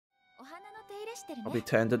I'll be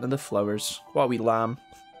tending to the flowers. What a wee lamb.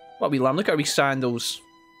 What a wee lamb. Look at our wee sandals.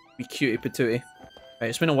 Wee cutie patootie. Right,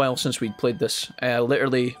 it's been a while since we'd played this.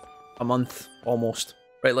 Literally a month, almost.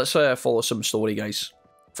 Right, let's follow some story, guys.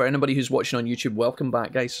 For anybody who's watching on YouTube, welcome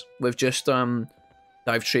back, guys. We've just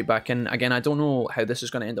dived straight back in. Again, I don't know how this is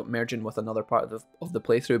going to end up merging with another part of the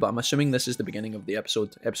playthrough, but I'm assuming this is the beginning of the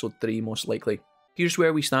episode. Episode 3, most likely. Here's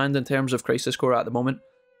where we stand in terms of Crisis Core at the moment.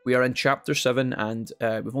 We are in Chapter 7, and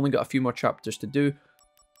we've only got a few more chapters to do.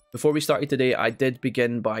 Before we started today, I did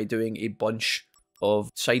begin by doing a bunch of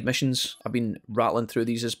side missions. I've been rattling through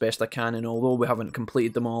these as best I can, and although we haven't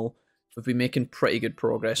completed them all, we've been making pretty good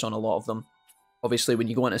progress on a lot of them. Obviously, when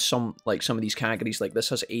you go into some of these categories, like this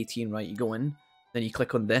has 18, right? You go in, then you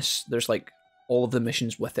click on this, there's like all of the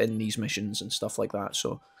missions within these missions and stuff like that.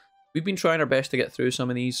 So we've been trying our best to get through some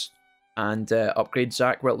of these and upgrade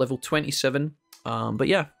Zack. We're at level 27. But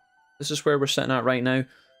yeah, this is where we're sitting at right now.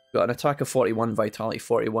 We've got an attack of 41, vitality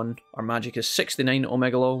 41. Our magic is 69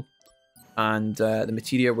 Omega Lol. And the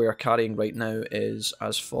materia we are carrying right now is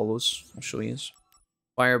as follows. I'll show you.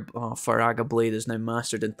 Faraga Blade is now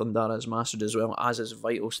mastered and Thundara is mastered as well, as is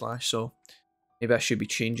Vital Slash, so maybe I should be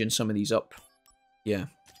changing some of these up. Yeah.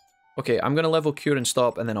 Okay, I'm going to level Cure and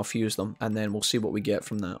Stop, and then I'll fuse them, and then we'll see what we get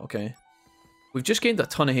from that, okay? We've just gained a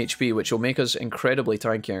ton of HP, which will make us incredibly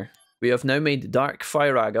tankier. We have now made Dark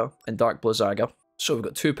Firaga and Dark Blizzaga, so we've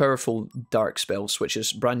got two powerful dark spells, which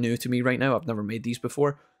is brand new to me right now. I've never made these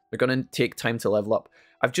before. They're going to take time to level up.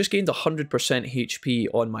 I've just gained 100% HP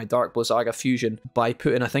on my Dark Blizzaga fusion by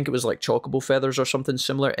putting, I think it was like Chocobo Feathers or something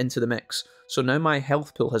similar into the mix. So now my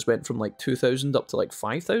health pool has went from like 2,000 up to like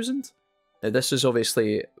 5,000. Now this is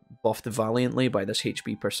obviously buffed valiantly by this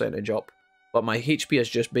HP percentage up, but my HP has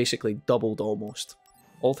just basically doubled almost.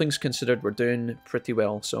 All things considered, we're doing pretty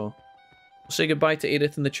well, so we'll say goodbye to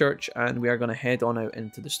Aerith in the church, and we are going to head on out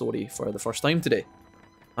into the story for the first time today.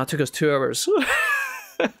 That took us 2 hours.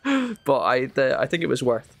 But I think it was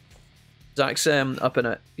worth. Zack's up in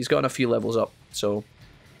it. He's gotten a few levels up, so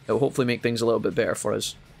it'll hopefully make things a little bit better for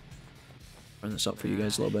us. Turn this up for you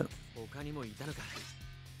guys a little bit.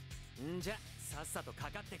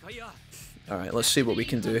 Alright, let's see what we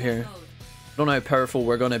can do here. I don't know how powerful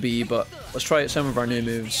we're going to be, but let's try out some of our new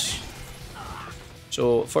moves.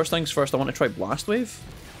 So, first things first, I want to try Blast Wave.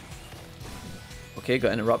 Okay,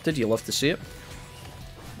 got interrupted. You love to see it.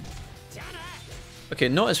 Okay,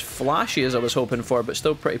 not as flashy as I was hoping for, but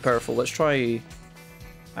still pretty powerful. Let's try...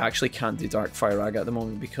 I actually can't do Dark Firaga at the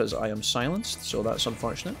moment because I am silenced, so that's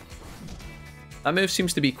unfortunate. That move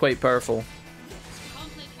seems to be quite powerful.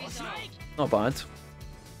 Not bad.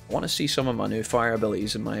 I want to see some of my new fire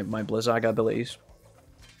abilities and my Blizzaga abilities.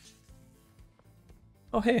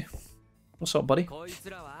 Oh, hey. What's up, buddy?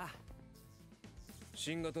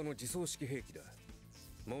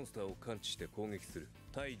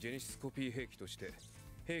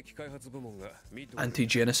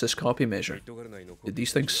 Anti-Genesis copy measure. Did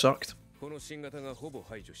these things sucked?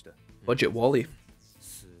 Budget Wally.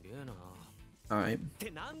 Alright.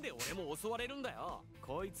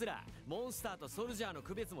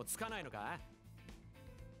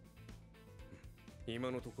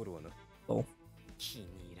 Oh.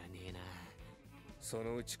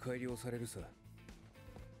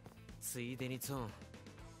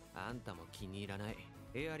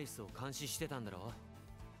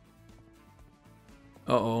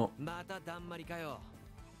 Uh-oh.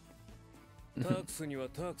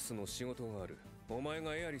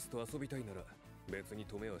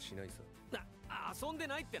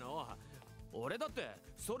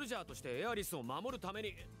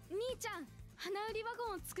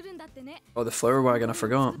 Oh, the flower wagon, I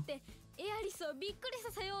forgot.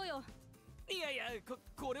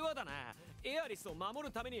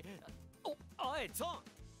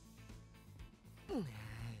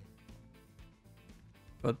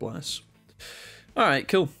 God bless. Alright,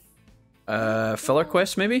 cool. Filler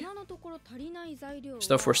quest, maybe?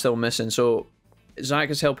 Stuff we're still missing. So, Zack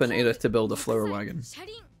is helping Aerith to build a flower wagon.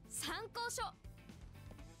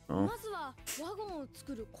 Oh.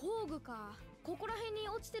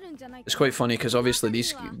 It's quite funny because obviously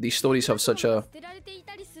these stories have such a...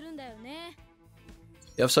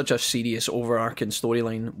 They have such a serious overarching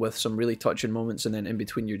storyline with some really touching moments, and then in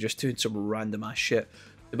between you're just doing some random ass shit.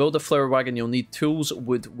 To build a flower wagon, you'll need tools,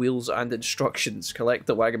 wood, wheels, and instructions. Collect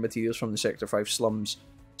the wagon materials from the Sector 5 slums,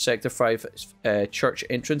 Sector 5 church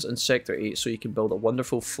entrance, and Sector 8 so you can build a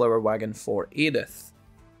wonderful flower wagon for Aerith.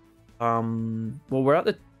 Well, we're at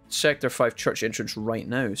the Sector 5 church entrance right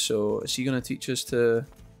now, so is he going to teach us to...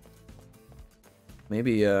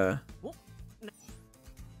 Maybe,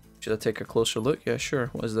 should I take a closer look? Yeah, sure.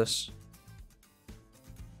 What is this?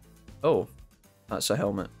 Oh, that's a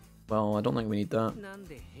helmet. Well, I don't think we need that.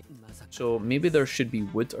 So maybe there should be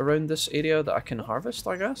wood around this area that I can harvest,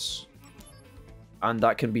 I guess? And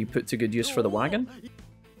that can be put to good use for the wagon?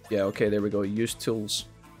 Yeah, okay, there we go. Use tools.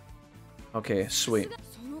 Okay, sweet.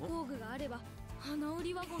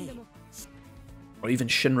 Or even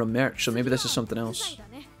Shinra merch, so maybe this is something else.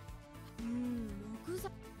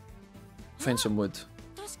 Find some wood.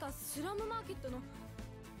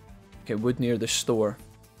 Okay, wood near the store.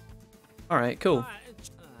 Alright, cool.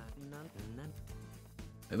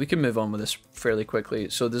 We can move on with this fairly quickly.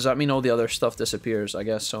 So does that mean all the other stuff disappears? I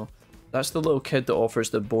guess so. That's the little kid that offers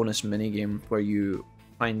the bonus minigame where you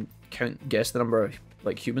guess the number of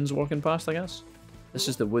like humans walking past, I guess. This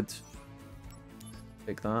is the wood.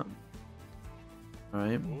 Take that.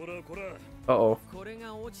 Alright. Uh-oh.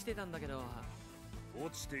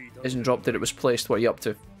 Isn't dropped that it was placed. What are you up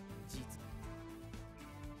to?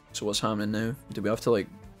 So what's happening now? Do we have to like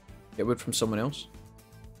get wood from someone else?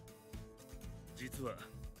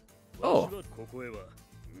 Oh.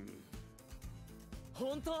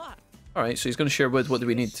 Alright, so he's going to share wood. What do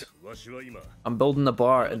we need? I'm building a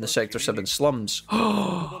bar in the Sector 7 slums.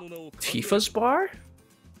 Tifa's bar?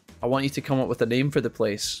 I want you to come up with a name for the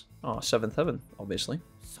place. Oh, 7th Heaven, obviously.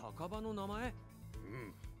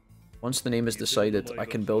 Once the name is decided, I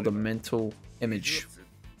can build a mental image.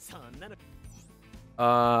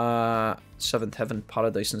 7th Heaven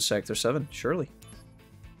Paradise in Sector 7, surely.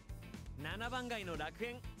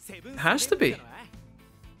 It has to be.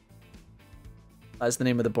 That's the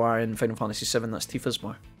name of the bar in Final Fantasy VII, that's Tifa's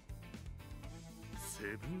bar.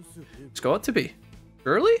 It's got to be.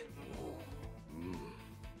 Surely?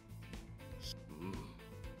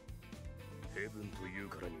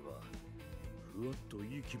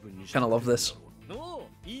 Kinda love this.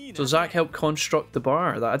 So Zack helped construct the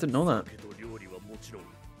bar. I didn't know that.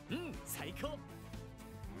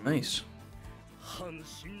 Nice.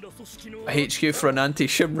 A HQ for an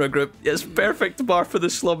anti-Shinra group. Yes, perfect bar for the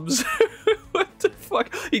slums. What the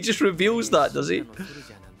fuck? He just reveals that, does he?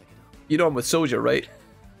 You know I'm with Soldier, right?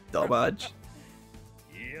 Dumbass.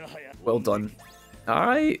 Well done.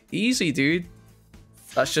 Alright, easy, dude.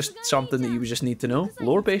 That's just something that you just need to know.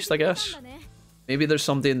 Lore-based, I guess. Maybe there's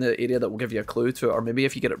somebody in the area that will give you a clue to it, or maybe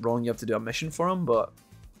if you get it wrong, you have to do a mission for him, but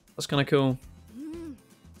that's kind of cool.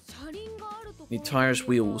 Need tires,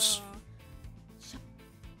 wheels.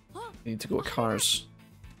 You need to go with cars.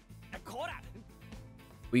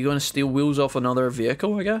 Were you going to steal wheels off another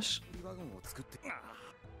vehicle, I guess?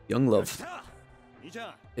 Young love.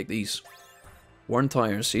 Take these. Worn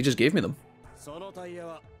tires. He just gave me them.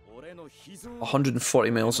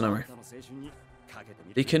 140 miles an hour.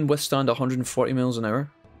 They can withstand 140 miles an hour,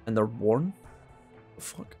 and they're worn? What the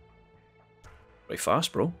fuck? Pretty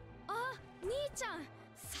fast, bro.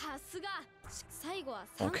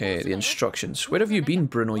 Okay, the instructions. Where have you been,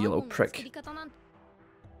 Bruno, you little prick?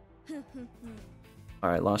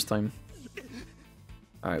 Alright, last time.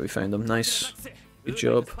 Alright, we found them. Nice. Good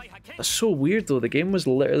job. That's so weird, though. The game was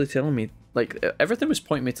literally telling me... Like, everything was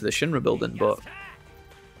pointing me to the Shinra building, but...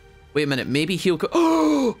 Wait a minute, maybe he'll go...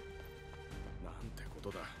 Oh!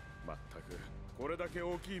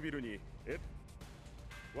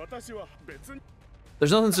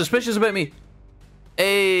 There's nothing suspicious about me.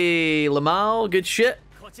 Hey, Lamal, good shit.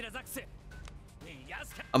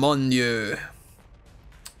 I'm on you.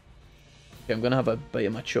 Okay, I'm gonna have a bite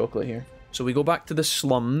of my chocolate here. So we go back to the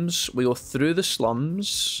slums. We go through the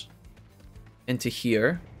slums into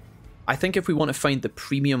here. I think if we want to find the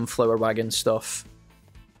premium flower wagon stuff,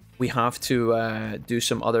 we have to do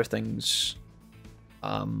some other things.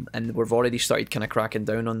 And we've already started kind of cracking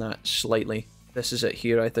down on that slightly. This is it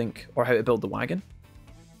here, I think. Or how to build the wagon.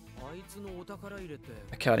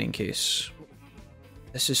 A carrying case.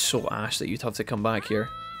 This is so ass that you'd have to come back here.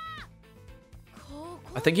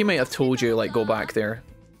 I think he might have told you, like, go back there.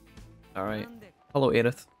 Alright. Hello,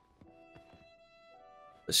 Aerith.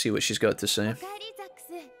 Let's see what she's got to say.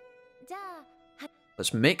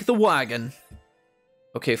 Let's make the wagon.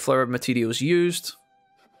 Okay, flower materials used.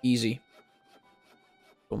 Easy.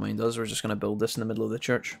 Don't mind us, we're just gonna build this in the middle of the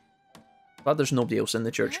church. Glad there's nobody else in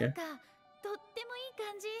the church here.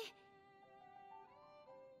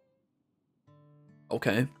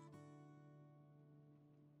 Okay.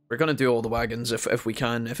 We're gonna do all the wagons if we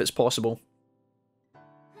can, if it's possible.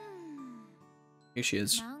 Here she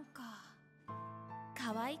is.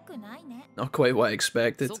 Not quite what I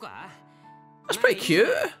expected. That's pretty cute.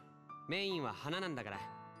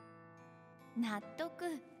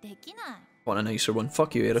 Want a nicer one.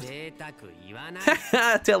 Fuck you,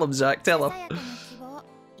 Aerith. Tell him, Zack, tell him.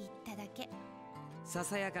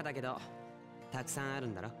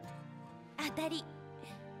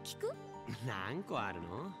 く？何個ある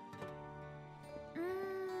の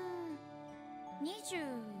23？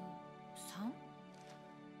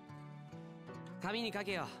紙に書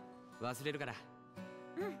けよ。忘れるから。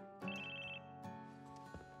うん。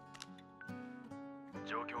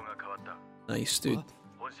状況が変わった。Nice, dude.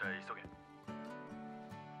 本社へ急げ。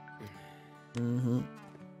Mm-hmm.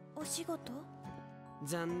 お仕事？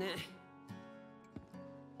残念。は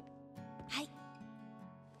い。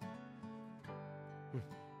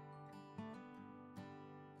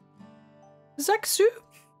Zaksu?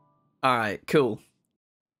 Alright, cool.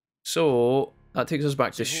 So, that takes us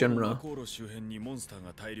back to Shinra.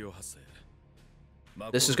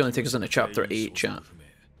 This is going to take us into Chapter 8, chat.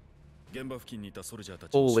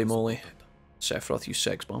 Holy moly. Sephiroth, you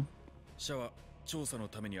sex bomb. 調査の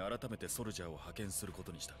ために改めてソルジャーを派遣するこ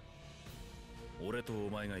とにした。俺とお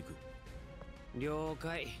前が行く。了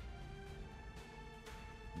解。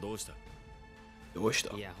どうした？どうし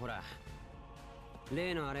た？いやほら、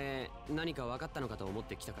例のあれ何か分かったのかと思っ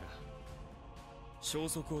てきたから。消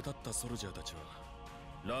息を絶ったソルジャーたちは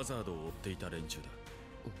ラザードを追っていた連中だ。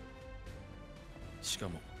しか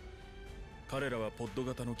も彼らはポッド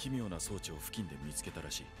型の奇妙な装置を付近で見つけたら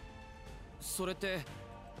しい。それって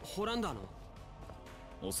ホランダーの？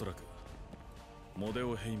おそらくモデ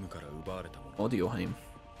オヘイムから奪われたもの。モデオヘイムっ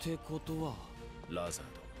てことはラザー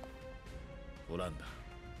ド、オランダ、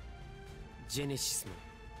ジェネシスも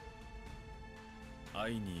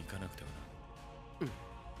会いに行かなくてはな。うん、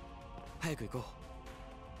早く行こ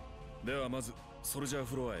う。ではまずソルジャー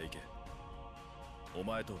フロアへ行け。お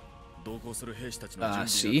前と同行する兵士たちの準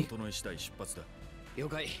備が整い次第出発だ。了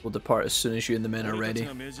解。 We'll depart as soon as you and the men are 俺たち ready.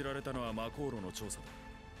 が命じられたのは魔航路の調査だ。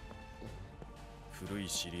古い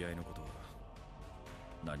知り合いのことは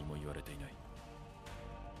何も言われていない。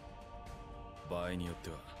場合によっ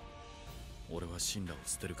ては俺はシンラを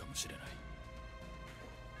捨てるかもしれない。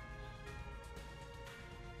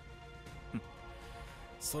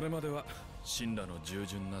それまではシンラの従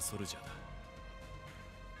順なソルジャーだ。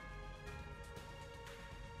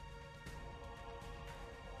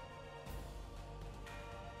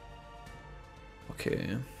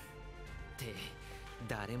Okay. って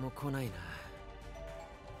誰も来ないな。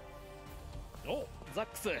お、ザッ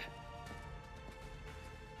クス。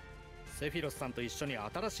セフィロスさんと一緒に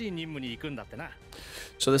新しい任務に行くんだってな。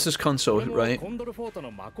So this is console, right?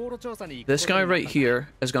 This guy right here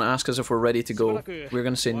is going to ask us if we're ready to go. We're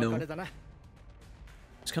going to say no.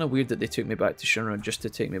 It's kind of weird that they took me back to Shinra just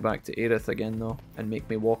to take me back to Aerith again, though, and make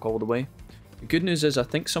me walk all the way. The good news is I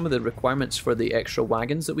think some of the requirements for the extra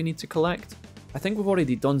wagons that we need to collect, I think we've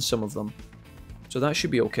already done some of them. So that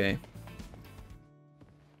should be okay.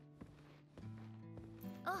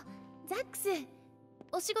 あ、ザックス、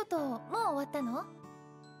お仕事もう終わったの？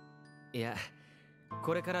いや、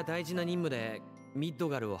これから大事な任務でミッド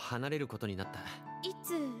ガルを離れることになった。い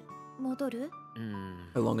つ戻る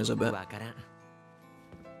？How long is a bit? わからん。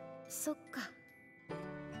そっか。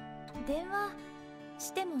電話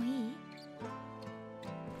してもい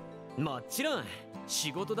い？もちろん。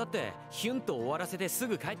仕事だってヒュンと終わらせてす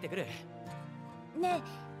ぐ帰ってくる。ねえ、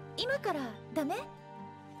今からダメ？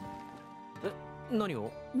え、何を？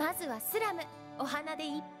まずはスラム、お花で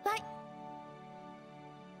いっぱい。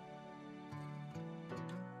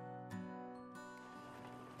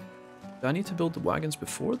Do I need to build the wagons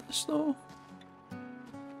before this, though?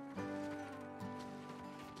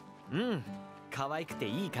 うん、可愛くて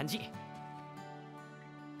いい感じ。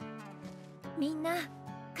みんな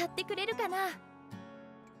買ってくれるかな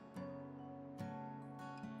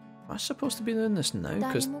Am I supposed to be doing this now?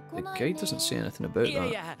 Because the guide doesn't say anything about いや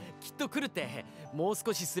い that. や、きっと来るって。もう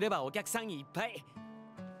少しすればお客さんいっぱい。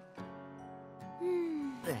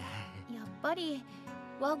やっぱり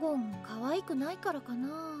ワゴン可愛くないからかな。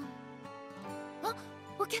あ、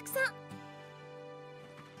お客さん。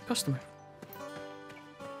Customer.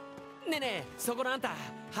 ねえねえ、そこのあんた、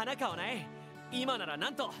花買わない？今ならな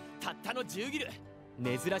んとたったの10ギル。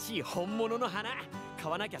珍しい本物の花買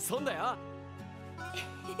わなきゃ損だよ。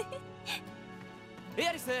エ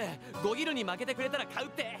アリス、5ギルに負けてくれたら買う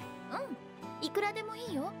って。うん、いくらでもい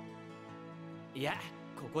いよ。いや、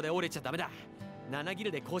ここで折れちゃダメだ。7ギ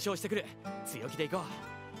ルで交渉してくる。強気で行こ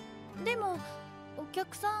う。でもお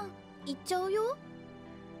客さん行っちゃうよ。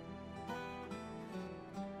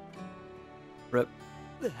Rip.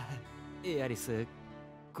 エアリス、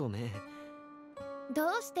ごめん。ど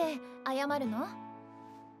うして謝るの？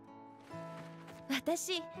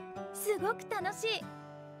私すごく楽しい。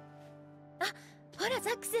あ、ほら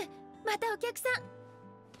ザックス、またお客さん。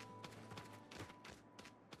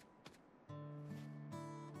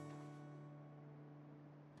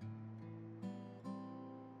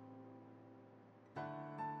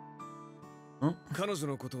Huh?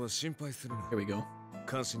 Here we go.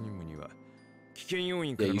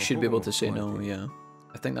 Yeah, you should be able to say no, yeah.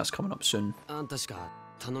 I think that's coming up soon. I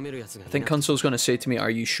think Console's going to say to me,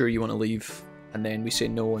 are you sure you want to leave? And then we say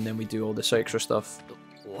no, and then we do all this extra stuff.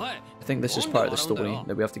 I think this is part of the story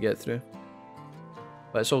that we have to get through.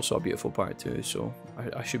 But it's also a beautiful part too, so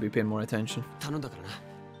I should be paying more attention.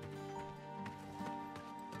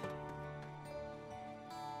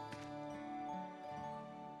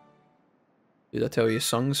 Dude, I tell you,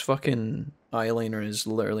 Sung's fucking eyeliner is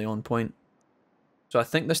literally on point. So I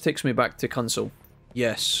think this takes me back to Console.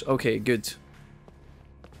 Yes, okay, good.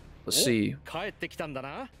 Let's see.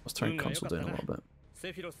 Let's turn Console down a little bit.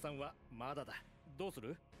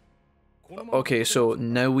 Okay, so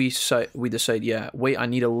now we decide, yeah, wait, I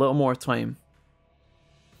need a little more time.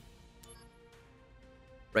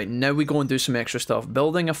 Right, now we go and do some extra stuff.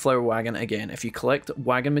 Building a flower wagon again. If you collect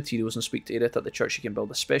wagon materials and speak to Edith at the church, you can build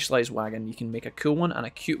a specialized wagon. You can make a cool one and a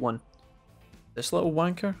cute one. This little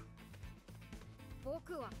wanker.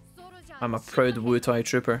 I'm a proud Wutai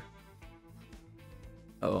trooper.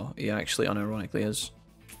 Oh, he actually unironically is.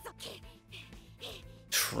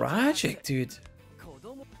 Tragic, dude.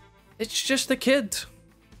 It's just a kid.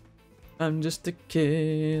 I'm just a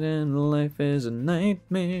kid and life is a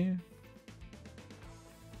nightmare.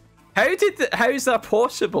 How is that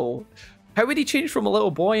possible? How would he change from a little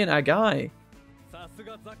boy into a guy?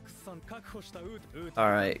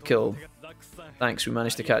 Alright, cool. Thanks, we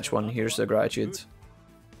managed to catch one. Here's the gratitude.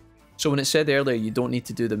 So when it said earlier you don't need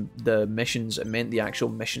to do the missions, it meant the actual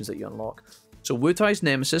missions that you unlock. So Wutai's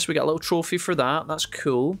Nemesis, we got a little trophy for that. That's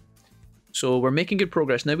cool. So we're making good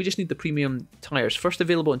progress. Now we just need the premium tires. First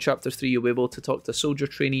available in Chapter 3, you'll be able to talk to a soldier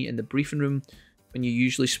trainee in the briefing room when you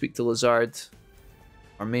usually speak to Lazard.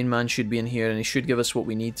 Our main man should be in here and he should give us what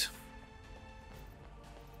we need.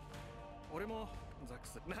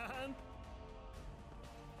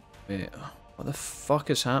 Wait, what the fuck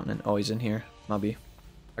is happening? Oh, he's in here. Maybe.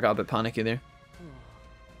 I got a bit panicky there.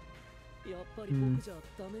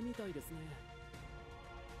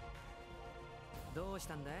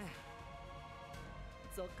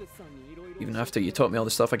 Even after you taught me all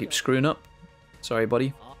the stuff I keep screwing up. Sorry,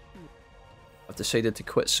 buddy. I've decided to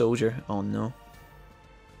quit Soldier. Oh no.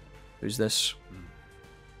 Who's this?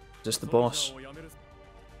 Is this the boss?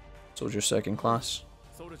 Soldier second class.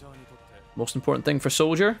 Most important thing for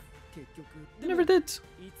Soldier? I never did.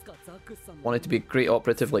 Wanted to be a great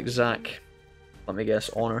operative like Zack. Let me guess,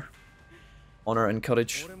 honor. Honor and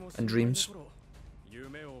courage and dreams.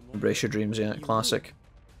 Embrace your dreams, yeah, classic.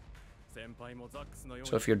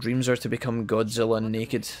 So if your dreams are to become Godzilla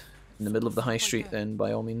naked in the middle of the high street, then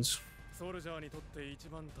by all means.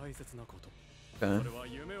 Okay.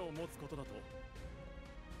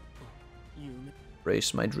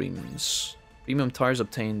 Embrace my dreams. Premium tires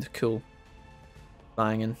obtained, cool.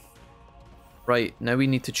 Banging. Right, now we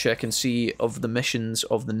need to check and see of the missions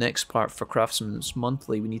of the next part for Craftsman's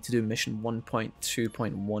Monthly. We need to do mission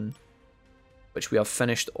 1.2.1, which we have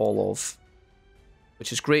finished all of.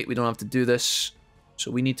 Which is great, we don't have to do this.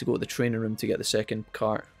 So we need to go to the training room to get the second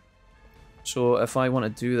cart. So if I want to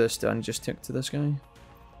do this, do I just tick to this guy?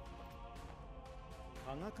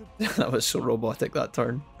 That was so robotic, that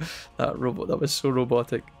turn. That was so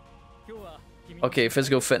robotic. Okay,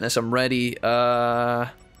 physical fitness, I'm ready.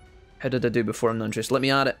 How did I do before? I'm not interested. Let me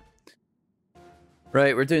add it.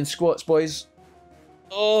 Right, we're doing squats, boys.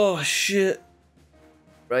 Oh, shit.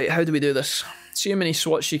 Right, how do we do this? See how many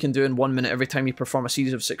squats you can do in 1 minute. Every time you perform a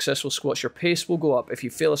series of successful squats, your pace will go up. If you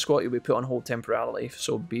fail a squat, you'll be put on hold temporarily.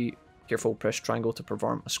 So be careful, press triangle to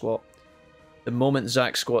perform a squat. The moment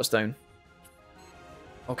Zack squats down.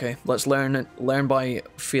 Okay, let's learn it. Learn by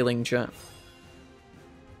failing, chat.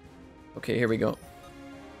 Okay, here we go.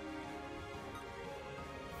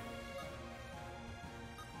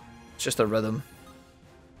 It's just a rhythm.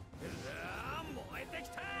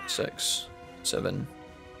 6, 7,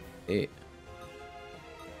 8.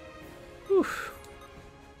 Whew.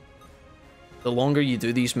 The longer you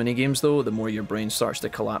do these minigames though, the more your brain starts to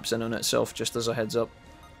collapse in on itself, just as a heads up.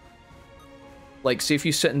 Like, see if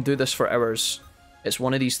you sit and do this for hours, it's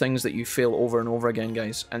one of these things that you fail over and over again,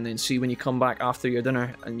 guys. And then see when you come back after your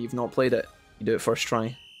dinner and you've not played it, you do it first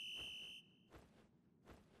try.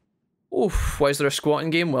 Oof, why is there a squatting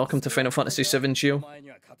game? Welcome to Final Fantasy VII, Chio.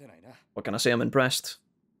 What can I say? I'm impressed.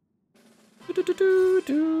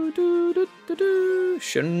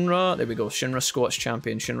 Shinra, there we go. Shinra squats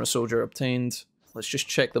champion, Shinra soldier obtained. Let's just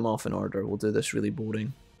check them off in order. We'll do this really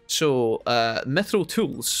boring. So, mithril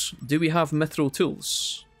tools. Do we have mithril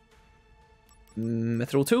tools?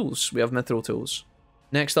 Mithril tools. We have mithril tools.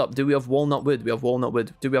 Next up, do we have walnut wood? We have walnut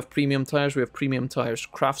wood. Do we have premium tires? We have premium tires.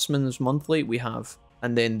 Craftsman's monthly? We have.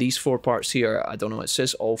 And then these 4 parts here, I don't know, it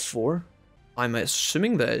says all 4. I'm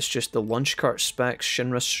assuming that it's just the lunch cart specs,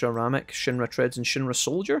 Shinra ceramic, Shinra treads, and Shinra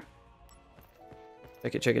soldier.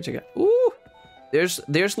 Check it, check it, check it. Ooh! There's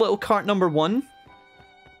little cart number 1.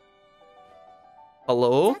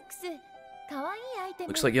 Hello?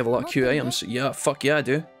 Looks like you have a lot of cute items. Yeah, fuck yeah, I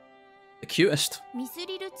do. The cutest.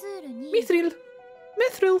 Mithril.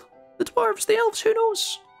 Mithril. The dwarves, the elves, who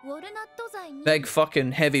knows? Big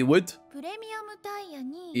fucking heavy wood.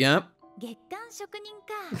 Yeah.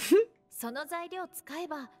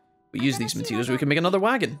 We use these materials, we can make another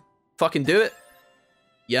wagon. Fucking do it.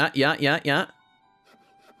 Yeah, yeah, yeah, yeah.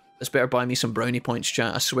 This better buy me some brownie points,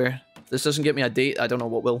 chat, I swear. If this doesn't get me a date, I don't know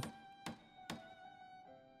what will.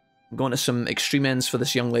 I'm going to some extreme ends for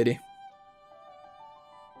this young lady.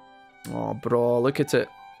 Oh, bro, look at it.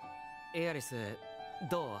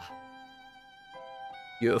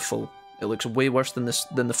 Beautiful. It looks way worse than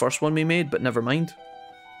the first one we made, but never mind.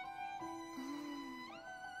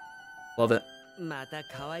 Love it.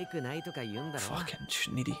 Fucking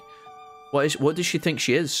needy. What does she think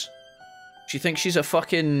she is? She thinks she's a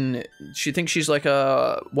fucking... She thinks she's like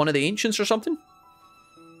one of the ancients or something?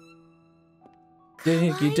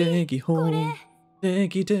 Diggy diggy hole.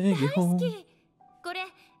 Diggy diggy hole.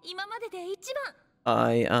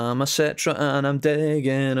 I am a Cetra and I'm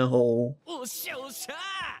digging a hole. Let's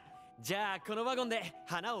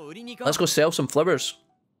go sell some flowers.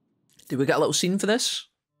 Do we get a little scene for this?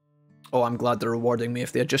 Oh, I'm glad they're rewarding me.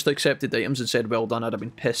 If they had just accepted the items and said well done, I'd have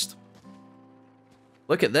been pissed.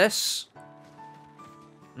 Look at this.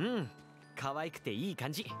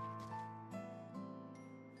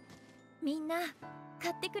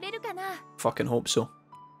 Fucking hope so.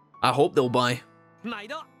 I hope they'll buy.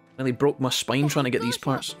 Nearly broke my spine trying to get these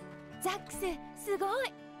parts.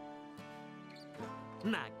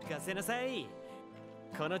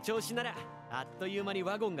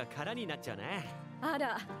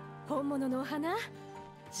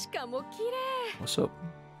 What's up?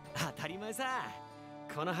 当たり前さ。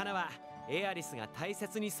この花はエアリスが大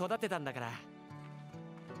切に育てたんだから。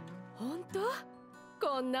本当？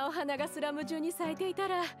こんなお花がスラム中に咲いていた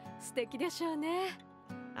ら素敵でしょうね。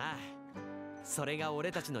ああ、それが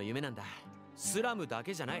俺たちの夢なんだ。スラムだ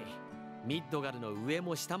けじゃない。ミッドガルの上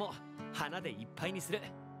も下も花でいっぱいにする。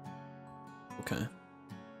Okay.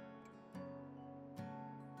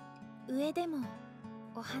 上でも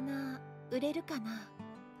お花売れるかな？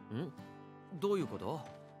ん？どういうこと？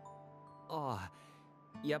ああ、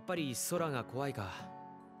やっぱり空が怖いか。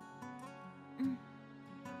うん。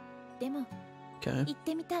でも、行っ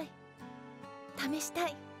てみたい。試した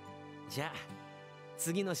い。じゃあ、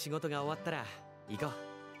次の仕事が終わったら行こう。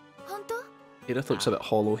本当？ Edith looks a bit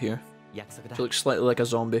hollow here. She looks slightly like a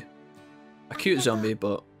zombie. A cute zombie,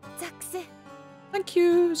 but... Thank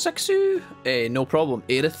you, Zaksu! Hey, no problem,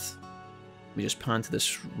 Edith. Let me just pan to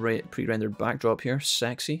this pre-rendered backdrop here.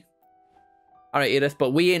 Sexy. Alright, Edith,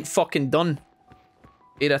 but we ain't fucking done.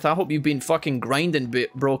 Edith, I hope you've been fucking grinding,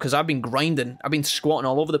 bro, because I've been grinding. I've been squatting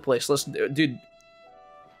all over the place. Listen, dude.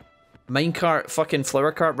 Minecart, fucking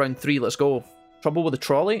flower cart, round 3, let's go. Trouble with the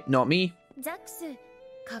trolley? Not me. Zaksu,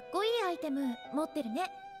 かっこいいアイテム持ってる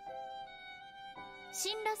ね。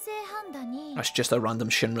シンラ製ハンダに That's just a random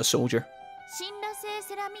Shinra soldier. シンラ製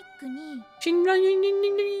セラミックに Shinra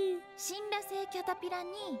シンラ製キャタピラに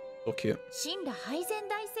So cute. シンラ配膳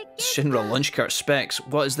台設計 Shinra lunch cart specs.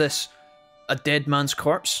 What is this? A dead man's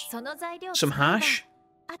corpse? その材料 Some hash?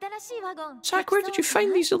 新しいワゴン Zack, where did you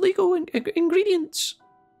find these illegal ingredients?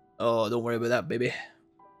 Oh, don't worry about that, baby.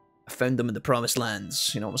 I found them in the promised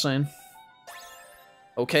lands. You know what I'm saying?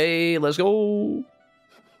 Okay, let's go.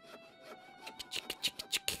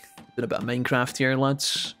 Doing a bit of Minecraft here,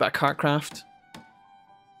 lads. Bit of Cartcraft.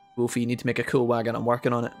 Wolfie, you need to make a cool wagon. I'm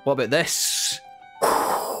working on it. What about this?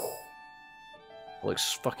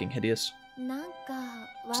 Looks fucking hideous.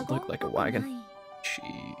 Doesn't look like a wagon.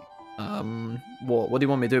 What do you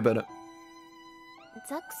want me to do about it?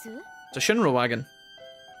 It's a Shinra wagon.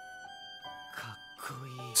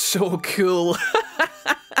 So cool.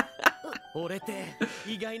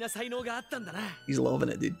 He's loving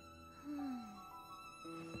it, dude.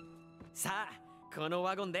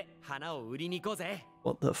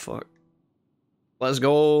 What the fuck? Let's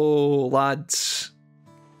go, lads.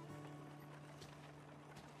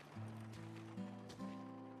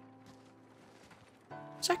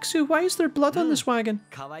 Zaksu, why is there blood on this wagon?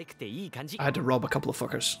 I had to rob a couple of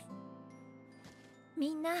fuckers.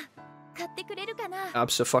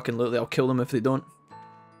 Abso-fucking-lutely, I'll kill them if they don't.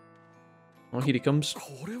 Oh, here he comes.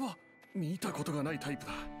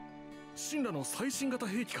 Is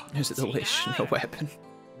it the latest Shinra weapon?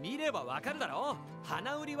 見ればわかるだろ。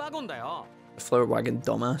花売りワゴンだよ。 The flower wagon,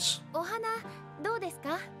 dumbass. お花どうです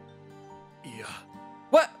か？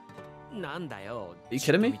 What? なんだよ。 Are you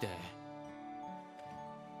kidding me?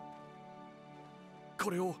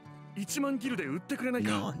 1万ギルで売ってくれない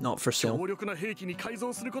か。 No, not for sale. 強力な兵器に改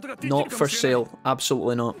造することができる Not か for もしれない。 sale.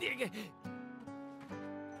 Absolutely not.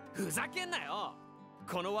 ふざけんなよ。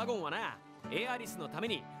このワゴンはな、エアリスのため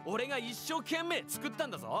に俺が一生懸命作った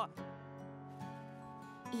んだぞ。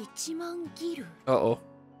 1万ギル。 Uh-oh.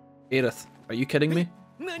 Aerith, are you kidding me?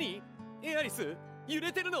 何？エアリス揺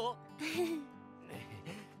れてるの？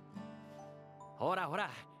ほらほら、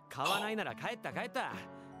買わないなら帰った帰った。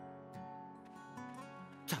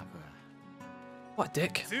多分。 What a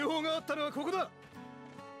dick. 通報があったのはここだ。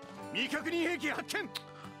未確認兵器発見。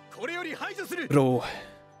これより排除する。 Bro.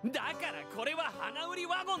 だからこれは花売り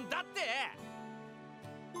ワゴンだって。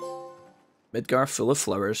 Midgar full of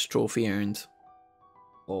flowers, trophy earned.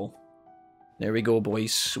 Oh. There we go,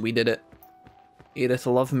 boys. We did it. Aerith,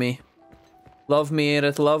 love me. Love me,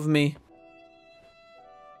 Aerith, love me.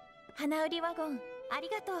 花売りワゴンあり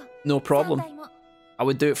がとう。 No problem. 3台も I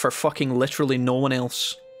would do it for fucking literally no one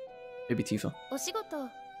else. Maybe Tifa. お仕事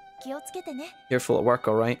気をつけてね。 Careful at work,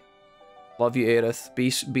 alright? Love you, Aerith. Be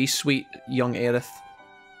sweet, young Aerith.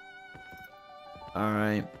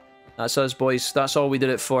 Alright. That's us, boys. That's all we did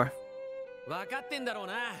it for. 分かってんだろう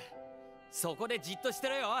な。そこでじっとして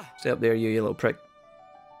ろよ。 Stay up there, you little prick.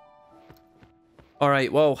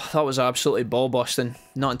 Alright, well, that was absolutely ball busting.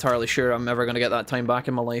 Not entirely sure I'm ever going to get that time back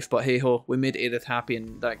in my life, but hey ho, we made Aerith happy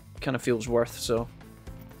and that kind of feels worth, so.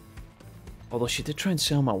 Although she did try and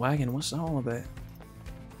sell my wagon, what's that all about?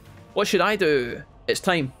 What should I do? It's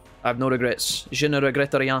time. I have no regrets. Je ne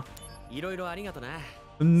regrette rien. いろいろありがとな。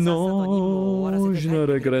 No, je ne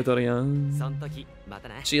regrette rien. そん時また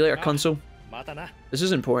な。 See you later, console. またな。 This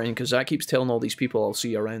is important because that keeps telling all these people I'll see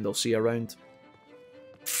you around, I'll see you around.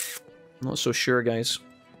 I'm not so sure, guys.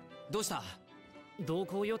 どうした？同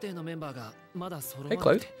行予定のメンバーがまだ揃わな Hey, く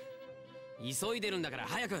Cloud. て。急いでるんだから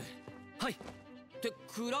早く。はい。って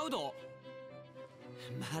クラウド。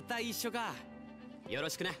また一緒か。よろ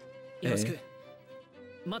しくな。よろしく。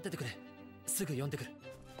待っててくれ。すぐ呼んでくる。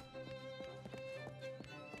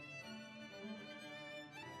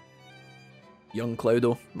 Young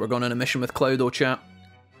Cloudo. We're going on a mission with Cloudo, chat.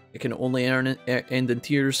 It can only end in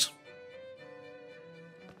tears.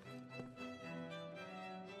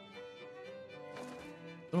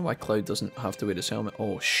 I don't know why Cloud doesn't have to wear his helmet.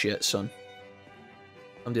 Oh shit, son.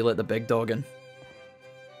 Somebody let the big dog in.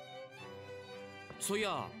 そうい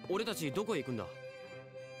や、俺たちどこへ行くんだ？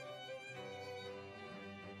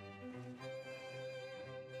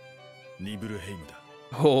 ニブルヘイムだ。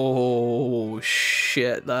 Oh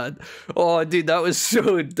shit, that. Oh dude, that was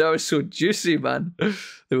so juicy, man.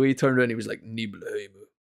 The way he turned around, he was like Nibelheim.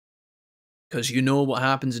 Because you know what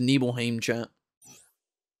happens in Nibelheim, chat.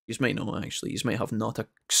 You might know actually. You might have not a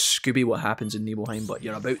Scooby what happens in Nibelheim, but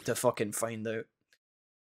you're about to fucking find out.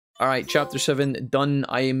 Alright, chapter 7 done.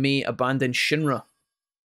 I may abandon Shinra.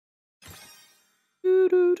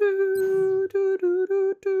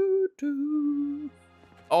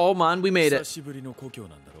 Oh man, we made it. How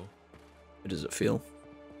does it feel?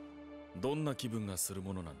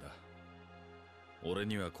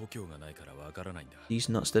 These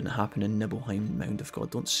nuts didn't happen in Nibelheim, Mound of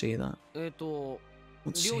God. Don't say that. Don't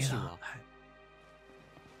say that.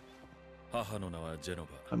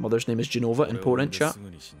 My mother's name is Genova, important chat.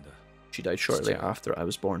 She died shortly after I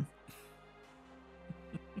was born.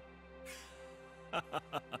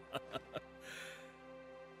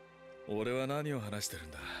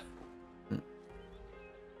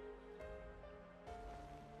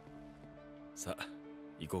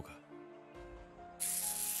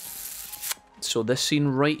 So this scene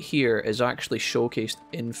right here is actually showcased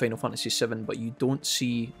in Final Fantasy VII, but you don't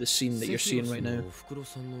see the scene that you're seeing right now.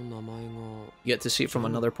 You get to see it from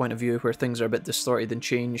another point of view where things are a bit distorted and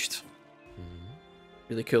changed.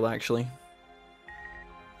 Really cool, actually.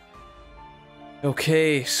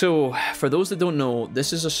 Okay, so for those that don't know,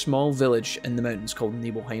 this is a small village in the mountains called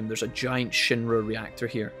Nibelheim. There's a giant Shinra reactor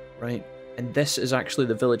here, right? And this is actually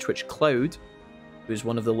the village which Cloud, who's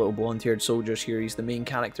one of the little blonde-haired soldiers here, he's the main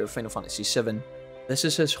character of Final Fantasy VII. This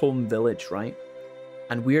is his home village, right?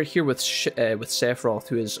 And we're here with Sephiroth,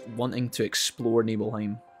 who is wanting to explore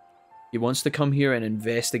Nibelheim. He wants to come here and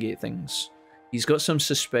investigate things. He's got some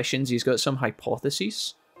suspicions, he's got some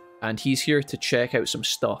hypotheses, and he's here to check out some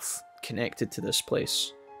stuff connected to this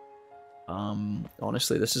place.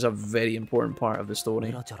 Honestly, this is a very important part of the story.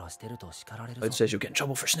 It says you'll get in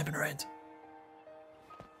trouble for sniffing around.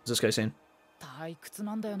 What's this guy saying?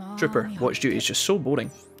 Trooper, watch duty is just so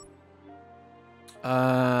boring.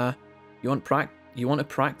 You want to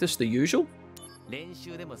practice the usual?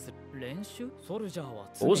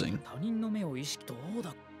 Posing?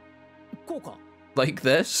 Like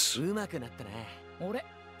this?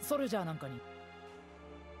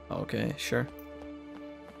 Okay, sure.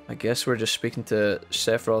 I guess we're just speaking to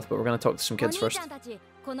Sephiroth, but we're gonna talk to some kids first.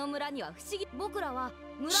 We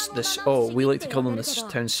like to call them this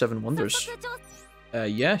town's 7 wonders.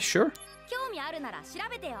 Yeah, sure.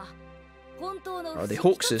 Are they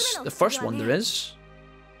hoaxes? The first wonder is...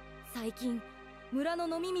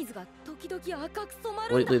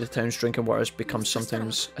 Lately the town's drinking water has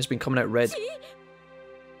been coming out red.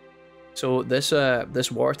 So this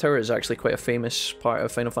water tower is actually quite a famous part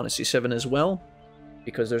of Final Fantasy VII as well,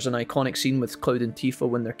 because there's an iconic scene with Cloud and Tifa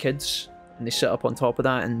when they're kids, and they sit up on top of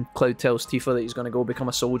that, and Cloud tells Tifa that he's going to go become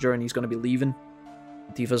a soldier and he's going to be leaving.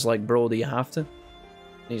 And Tifa's like, bro, do you have to? And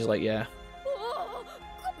he's like, yeah.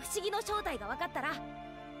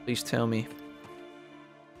 Please tell me.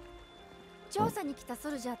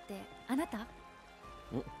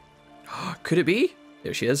 Could it be?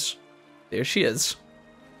 There she is. There she is.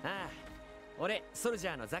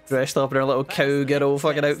 Dressed up in her little cowgirl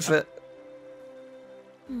fucking outfit.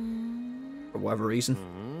 For whatever reason.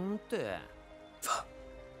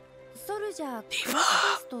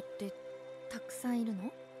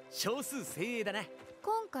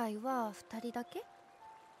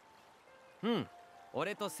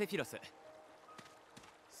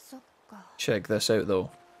 Check this out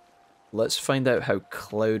though. Let's find out how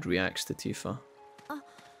Cloud reacts to Tifa.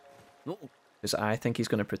 Because I think he's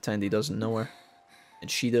going to pretend he doesn't know her.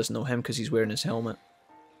 And she doesn't know him because he's wearing his helmet.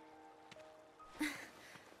 He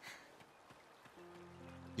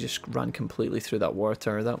just ran completely through that water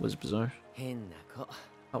tower. That was bizarre.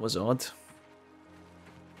 That was odd.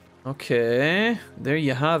 Okay, there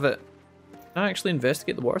you have it. Can I actually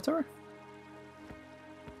investigate the water tower?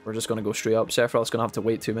 We're just going to go straight up. Sephiroth's going to have to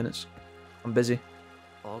wait 2 minutes. I'm busy.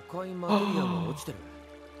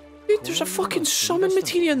 Dude, there's a fucking summon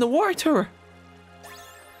materia in the water tower.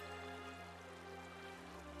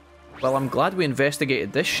 Well, I'm glad we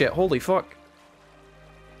investigated this shit. Holy fuck.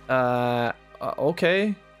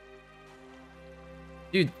 Okay.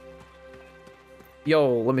 Dude.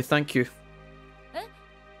 Yo, let me thank you.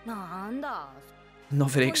 Not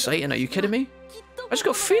very exciting, are you kidding me? I just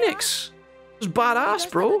got Phoenix! It was badass,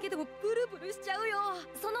 bro!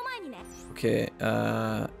 Okay,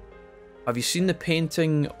 have you seen the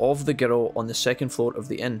painting of the girl on the 2nd floor of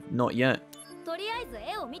the inn? Not yet.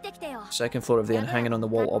 2nd floor of the inn, hanging on the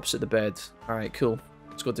wall opposite the bed. Alright, cool.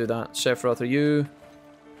 Let's go do that. Sephiroth, are you...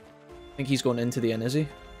 I think he's going into the inn, is he?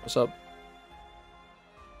 What's up?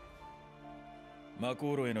 We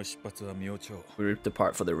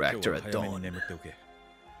depart for the rector at dawn.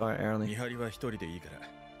 Start early.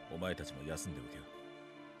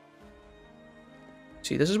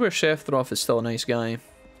 See, this is where Sephiroth is still a nice guy.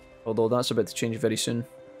 Although that's about to change very soon.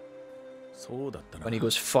 When he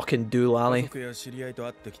goes fucking doolally.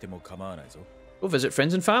 Go visit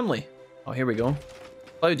friends and family. Oh, here we go.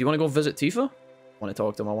 Cloud, do you want to go visit Tifa? I want to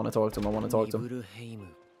talk to him, I want to talk to him, I want to talk to him.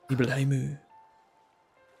 Nibelheim.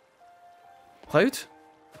 Cloud?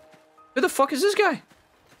 Who the fuck is this guy? He's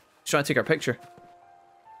trying to take our picture.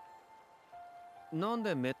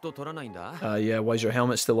 Yeah, why is your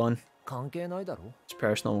helmet still on? It's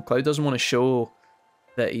personal. Cloud doesn't want to show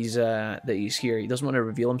that he's here. He doesn't want to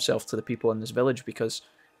reveal himself to the people in this village because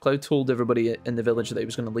Cloud told everybody in the village that he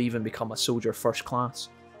was going to leave and become a soldier 1st class.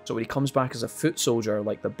 So when he comes back as a foot soldier,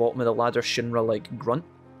 like the bottom of the ladder Shinra like grunt,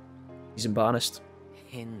 he's embarrassed.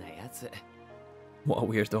 What a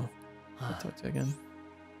weirdo. I'll talk to you again.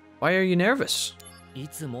 Why are you nervous? We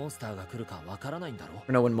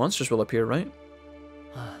know when monsters will appear, right?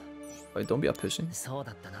 Wait, don't be a pussy.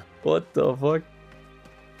 What the fuck?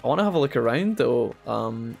 I want to have a look around though.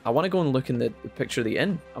 I want to go and look in the picture of the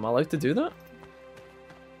inn. Am I allowed to do that?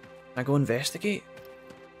 Can I go investigate?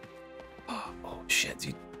 Oh shit,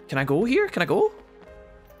 dude. Can I go here? Can I go?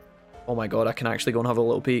 Oh my god, I can actually go and have a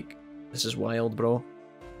little peek. This is wild, bro.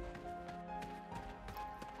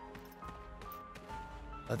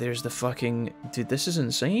 Oh, there's the fucking... Dude, this is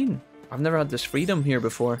insane. I've never had this freedom here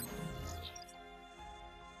before.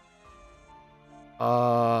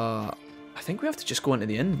 I think we have to just go into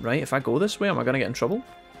the inn, right? If I go this way, am I gonna get in trouble?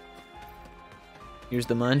 Here's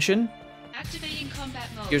the mansion. Activating combat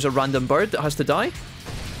mode. Here's a random bird that has to die.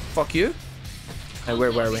 Fuck you. Now,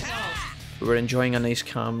 where were we? We were enjoying a nice,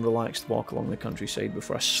 calm, relaxed walk along the countryside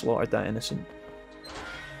before I slaughtered that innocent.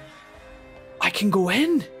 I can go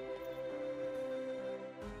in!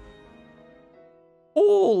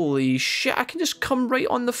 Holy shit, I can just come right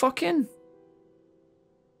on the fucking...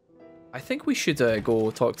 I think we should go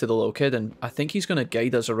talk to the little kid, and I think he's going to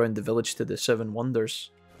guide us around the village to the 7 wonders.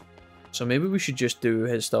 So maybe we should just do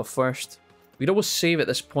his stuff first. We'd always save at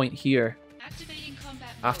this point here.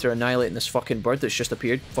 After annihilating this fucking bird that's just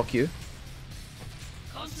appeared. Fuck you.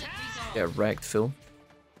 Get wrecked, fool.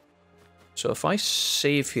 So if I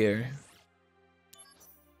save here...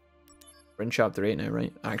 We're in chapter 8 now,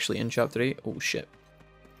 right? Actually in chapter 8? Oh shit.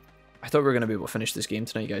 I thought we were going to be able to finish this game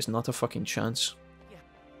tonight, guys. Not a fucking chance.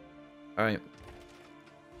 Alright.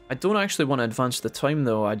 I don't actually want to advance the time,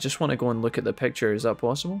 though. I just want to go and look at the picture. Is that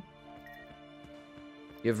possible?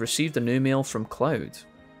 You've received a new mail from Cloud.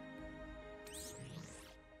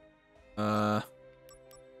 I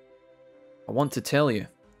want to tell you.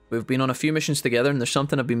 We've been on a few missions together, and there's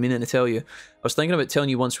something I've been meaning to tell you. I was thinking about telling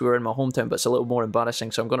you once we were in my hometown, but it's a little more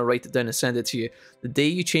embarrassing, so I'm going to write it down and send it to you. The day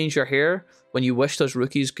you changed your hair, when you wished us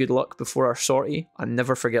rookies good luck before our sortie, I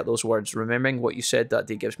never forget those words. Remembering what you said that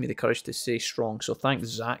day gives me the courage to stay strong, so thanks,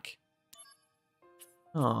 Zack.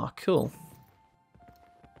 Aw, cool.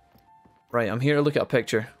 Right, I'm here to look at a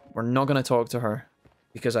picture. We're not going to talk to her,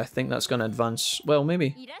 because I think that's going to advance... Well,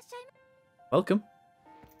 maybe. Welcome.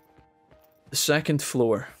 The 2nd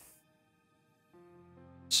floor.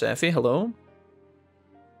 Sephi, hello?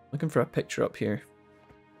 Looking for a picture up here.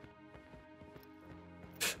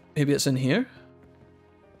 Maybe it's in here?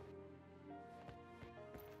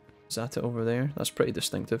 Is that it over there? That's pretty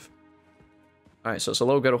distinctive. Alright, so it's a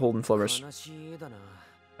little girl holding flowers.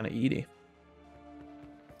 Kinda eerie.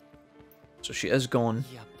 So she is gone.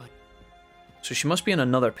 So she must be in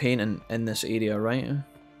another painting in this area, right?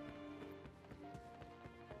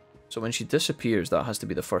 So when she disappears, that has to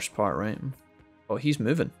be the first part, right? Oh, he's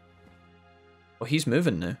moving. Oh, he's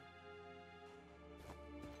moving now.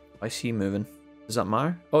 Why is he moving? Does that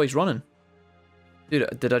matter? Oh, he's running.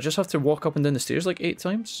 Dude, did I just have to walk up and down the stairs like 8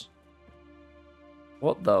 times?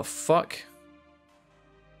 What the fuck?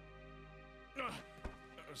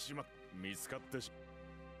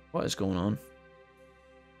 What is going on?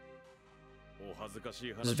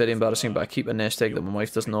 This is very embarrassing, but I keep a nest egg that my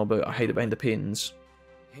wife doesn't know about. I hide it behind the paintings.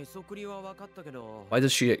 Why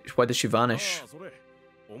does she vanish?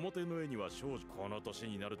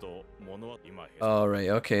 Oh, right,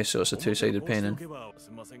 okay, so it's a 2-sided painting.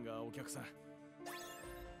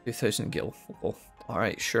 2000 gil. Oh,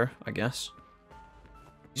 alright, sure, I guess.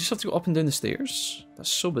 You just have to go up and down the stairs? That's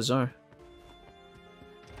so bizarre.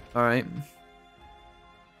 Alright.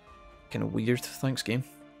 Kinda weird, thanks game.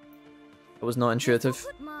 That was not intuitive.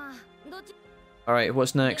 Alright,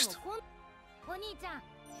 what's next?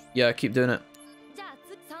 Yeah, keep doing it.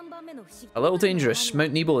 A little dangerous.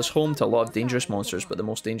 Mount Nibel is home to a lot of dangerous monsters, but the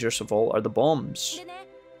most dangerous of all are the bombs.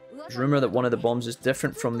 There's rumour that one of the bombs is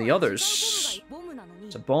different from the others.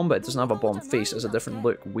 It's a bomb, but it doesn't have a bomb face. It has a different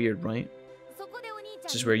look. Weird, right?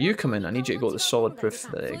 This is where you come in. I need you to go to the solid proof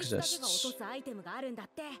that it exists.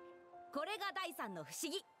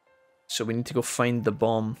 So we need to go find the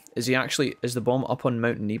bomb. Is the bomb up on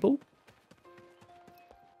Mount Nibel?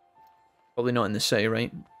 Probably not in the city,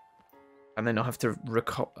 right? And then I'll have to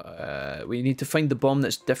we need to find the bomb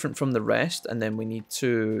that's different from the rest, and then we need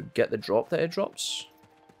to get the drop that it drops.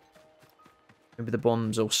 Maybe the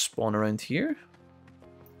bombs will spawn around here.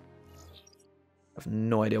 I have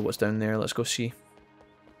no idea what's down there. Let's go see.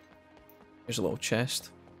 Here's a little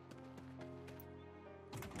chest.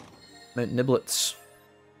 Mount Niblets.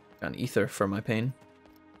 Got an ether for my pain.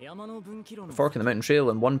 A fork in the mountain trail,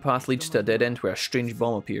 and one path leads to a dead end where a strange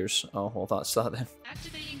bomb appears. Oh, well, that's that then.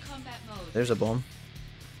 There's a bomb.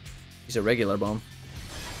 He's a regular bomb.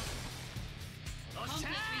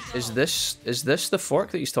 Is this the fork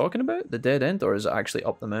that he's talking about? The dead end, or is it actually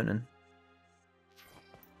up the mountain?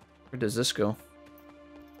 Where does this go?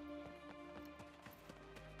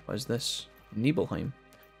 What is this? Nibelheim.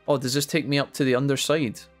 Oh, does this take me up to the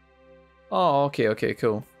underside? Oh, okay, okay,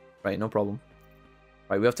 cool. Right, no problem.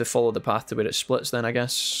 Right, we have to follow the path to where it splits then, I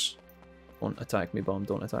guess. Don't attack me, bomb.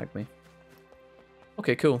 Don't attack me.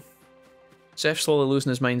 Okay, cool. Seth's slowly losing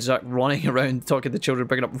his mind. Zack running around, talking to children,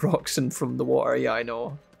 picking up rocks and from the water. Yeah, I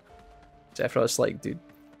know. Sephiroth's like, dude.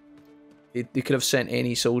 They could have sent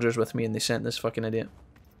any soldiers with me, and they sent this fucking idiot.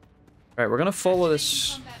 Right, we're gonna follow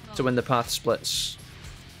this to when the path splits.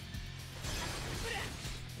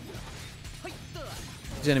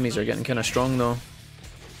 These enemies are getting kind of strong, though.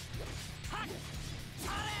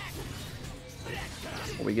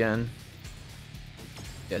 What we getting?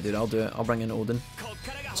 Yeah, dude, I'll do it. I'll bring in Odin.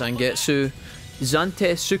 Zangetsu.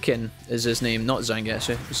 Zantetsuken is his name, not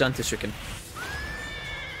Zangetsu. Zantetsuken.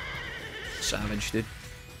 Savage, dude.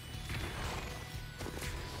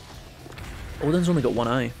 Odin's only got one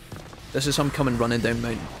eye. This is him coming running down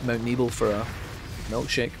Mount Nibel for a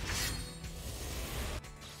milkshake.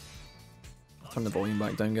 Turn the volume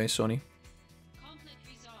back down, guys, Sony.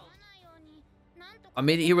 I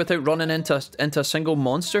made it here without running into a single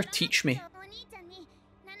monster? Teach me.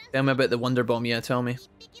 Tell me about the Wonder Bomb, yeah, tell me.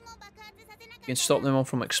 You can stop them all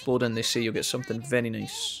from exploding, they say you'll get something very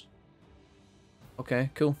nice.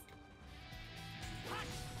 Okay, cool.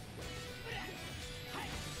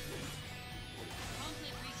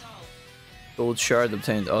 Gold shard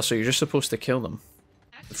obtained. Oh, so you're just supposed to kill them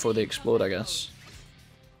before they explode, I guess.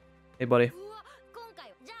 Hey, buddy.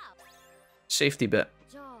 Safety bit.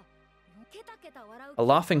 A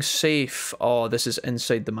laughing safe. Oh, this is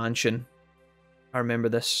inside the mansion. I remember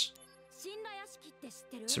this.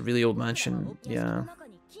 It's a really old mansion, yeah.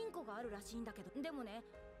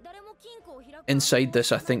 Inside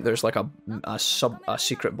this, I think there's like a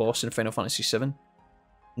secret boss in Final Fantasy VII.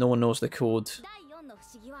 No one knows the code.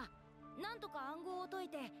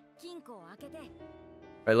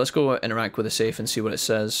 Right, let's go interact with the safe and see what it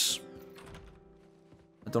says.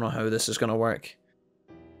 I don't know how this is gonna work.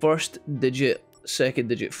 First digit, second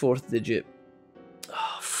digit, fourth digit.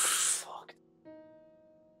 Oh, fuck.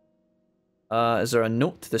 Is there a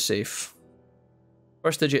note to the safe?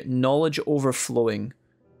 First digit, knowledge overflowing.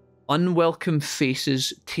 Unwelcome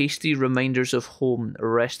faces, tasty reminders of home,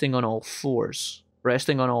 resting on all fours.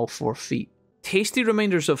 Resting on all 4 feet. Tasty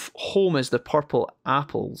reminders of home is the purple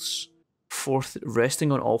apples. Fourth,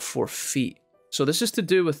 resting on all 4 feet. So this is to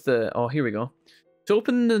do with the... Oh, here we go. To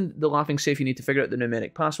open the laughing safe, you need to figure out the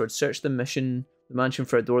numeric password. Search the mansion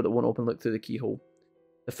for a door that won't open. Look through the keyhole.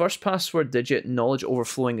 The first password digit, knowledge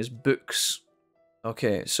overflowing, is books.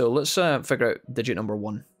 Okay, so let's figure out digit number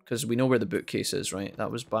 1. Because we know where the bookcase is, right?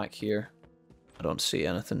 That was back here. I don't see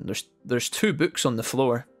anything. There's 2 books on the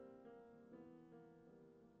floor.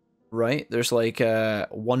 Right? There's like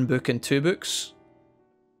 1 book and 2 books.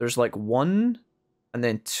 There's like 1 and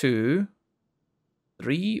then 2,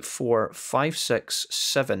 3, 4, 5, 6,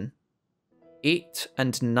 7, 8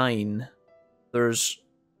 and 9. There's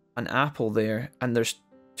an apple there and there's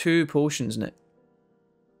 2 potions in it.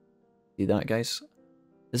 See that, guys?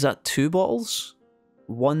 Is that 2 bottles?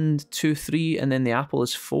 1, 2, 3 and then the apple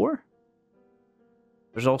is 4?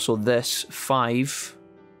 There's also this, 5.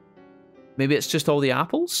 Maybe it's just all the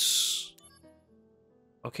apples?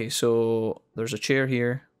 Okay, so there's a chair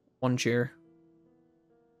here. 1 chair.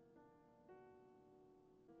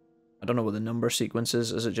 I don't know what the number sequence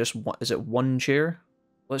is. Is it just one, is it 1 chair?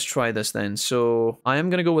 Let's try this then. So I am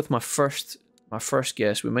gonna go with my first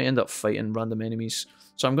guess. We might end up fighting random enemies.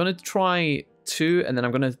 So I'm gonna try 2 and then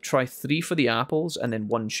I'm gonna try 3 for the apples and then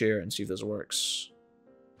 1 chair and see if this works.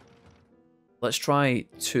 Let's try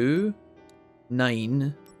 2, 9.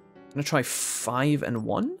 I'm gonna try 5 and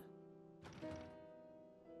 1.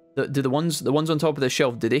 Do the ones on top of the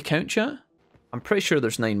shelf, do they count, chat? I'm pretty sure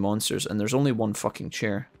there's 9 monsters and there's only 1 fucking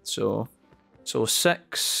chair. So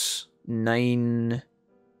 6, 9,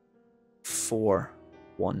 4,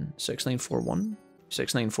 1. 6, 9, 4, 1?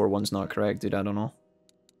 6, 9, 4, 1's not correct, dude. I don't know.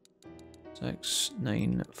 6,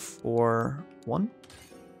 9, 4, 1.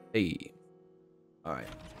 Hey. Alright.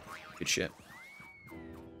 Good shit.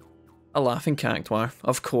 A laughing cactuar,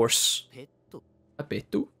 of course. A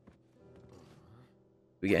petto.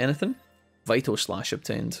 We get anything? Vital slash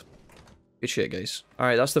obtained. Good shit, guys.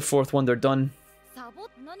 Alright, that's the 4th one. They're done.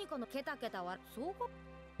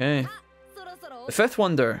 Okay. The 5th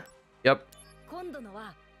wonder. Yep.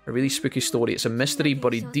 A really spooky story. It's a mystery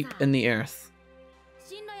buried deep in the earth.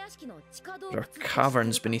 There are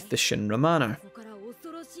caverns beneath the Shinra Manor.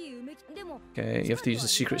 Okay, you have to use the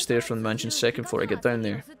secret stairs from the mansion's 2nd floor to get down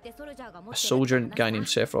there. A soldier guy named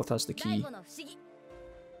Sephiroth has the key. You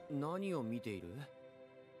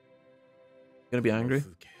gonna be angry?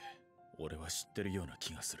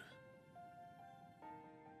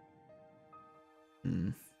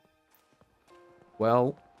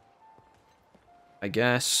 Well, I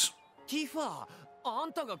guess Tifa's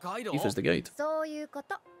the guide. There you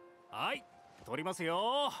go. Maybe we do the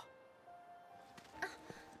wonders after we come back down.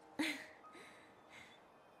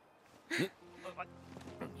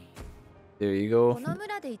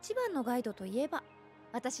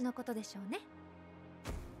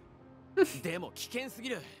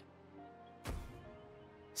 I like that they're speeding through this,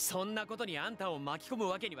 honestly. だから見落とししてるんだ。 There you go. そんなことにあんたを巻き込む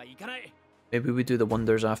わけにはいかない。 I like that they're speeding through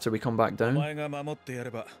this,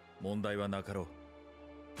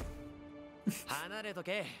 honestly. 離れと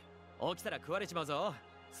け。起きたら食われちまうぞ。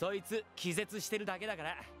そいつ気絶してるだけだか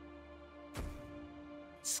ら。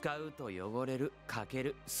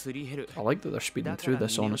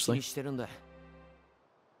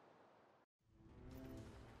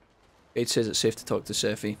 There It says it's safe to talk to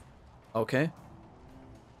Sephi. Okay.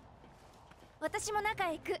 私も中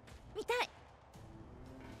へ行く。見たい。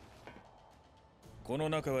この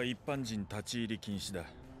中は一般人立ち入り禁止だ。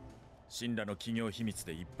神羅の企業秘密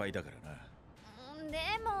でいっぱいだからな。で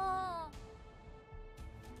も。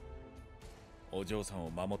お嬢さんを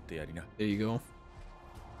守ってやりな。 There you go.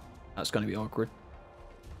 That's gonna be awkward.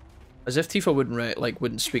 As if Tifa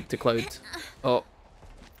wouldn't speak to Cloud. Oh.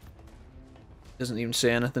 Doesn't even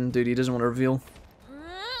say anything, dude. He doesn't want to reveal.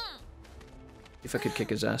 Tifa could kick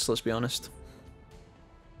his ass, let's be honest.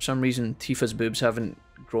 For some reason, Tifa's boobs haven't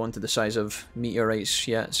grown to the size of meteorites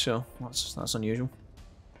yet, so that's unusual.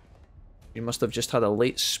 He must have just had a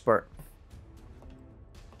late spurt.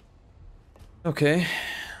 Okay.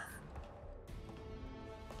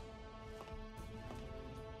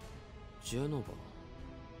 Genova?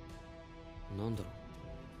 なんだろ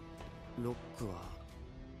う。ロックは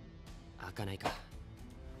開かないか。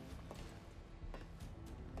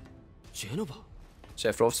Genova?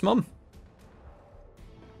 Sephiroth's mum.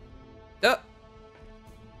 Ah!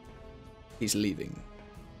 He's leaving.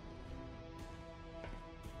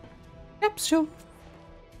 Yep, sure.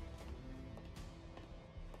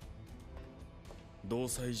 動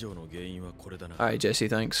作異常の原因はこれだな。Alright, Jesse,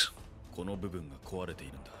 thanks. この部分が壊れてい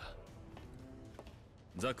るんだ。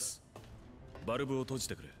ザックス、バルブを閉じ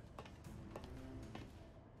てくれ。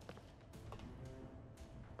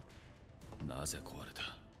なぜ壊れた？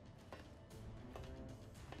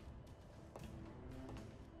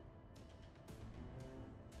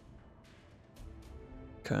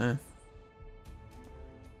 Okay.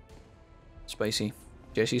 Spicy.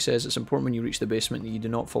 Jesse says it's important when you reach the basement that you do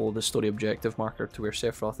not follow the story objective marker to where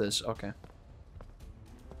Sephiroth is. Okay.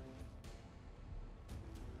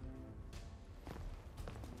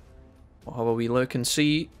 Well, how about we look and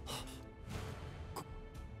see?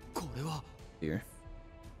 Here.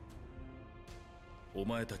 お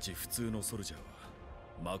前たち普通のソルジャーは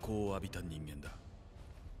魔法を浴びた人間だ。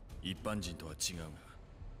一般人とは違うが、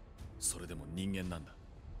それでも人間なんだ。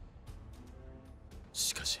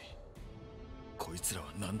しかし、こいつらは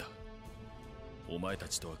何だ？お前た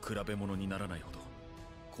ちとは比べ物にならないほど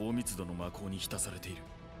高密度の魔法に浸されている。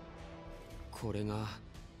これが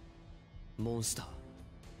モンスター。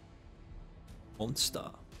Monster.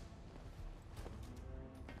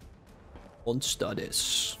 Monster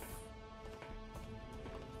this.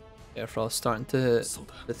 Sephiroth's starting to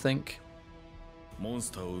think. モンス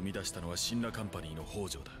ターを生み出したのはシンラカンパニーの北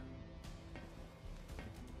条だ。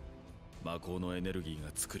魔法のエネルギーが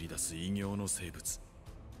作り出す異形の生物。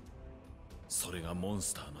それがモン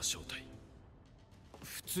スターの正体。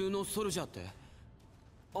普通のソルジャーって？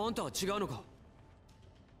あんたは違うのか？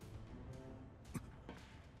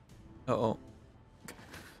 Uh-oh.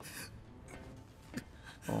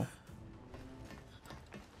 Oh.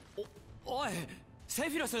 おい、セ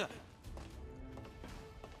フィロス。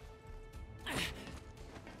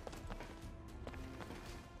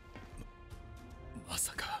ま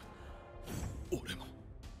さか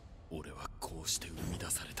俺はこうして生み出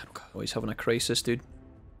されたのか。 Oh, he's having a crisis, dude.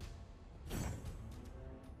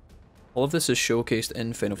 All of this is showcased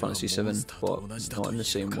in Final Fantasy VII, but not in the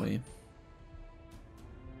same way.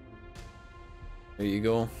 There you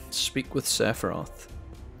go. Speak with Sephiroth.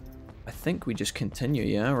 I think we just continue,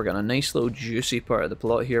 yeah? We're getting a nice little juicy part of the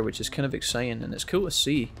plot here, which is kind of exciting, and it's cool to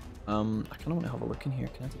see. I kind of want to have a look in here,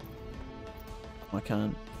 can I? I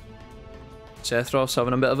can't. Sephiroth's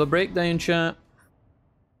having a bit of a breakdown, chat.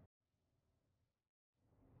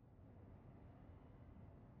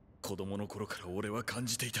 子供の頃から俺は感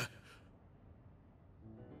じていた。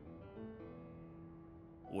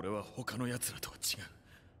俺は他の奴らとは違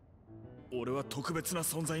う。俺は特別な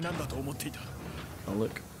存在なんだと思っていた。Oh,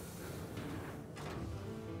 look.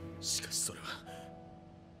 しかし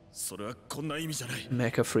それはこんな意味じゃない。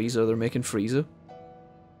Mecha Frieza, they're making Frieza.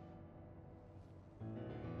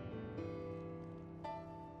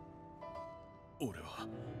 俺は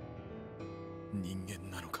人間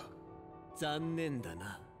なのか。残念だ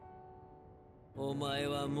な。お前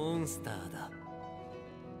はモンスターだ。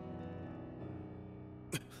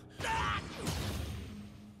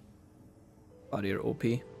Barrier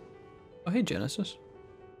OP. Oh, hey, Genesis.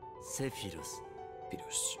 セフィロス。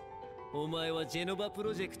Virus. お前はジェノバプ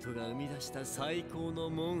ロジェクトが生み出した最高の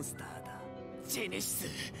モンスターだ。ジェネシス、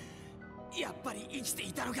やっぱり生きて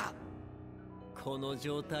いたのか。この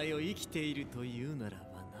状態を生きているというなら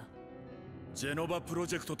ばな。ジェノバプロ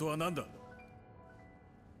ジェクトとは何だ？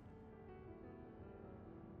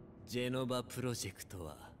ジェノバプロジェクト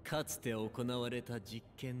はかつて行われた実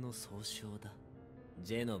験の総称だ。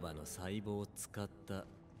ジェノバの細胞を使った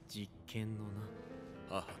実験のな。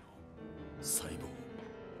母の細胞。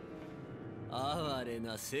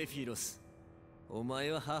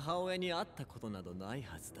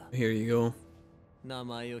Here you go. 名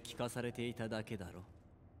前を聞かされていただけだろ。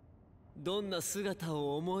どんな姿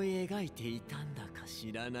を思い描いていたんだか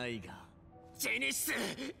知らないが。ジェニス、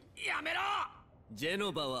やめろ。ジェ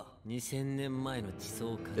ノバは2000年前の地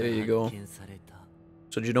層から発見された。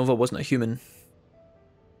So Genova wasn't a human.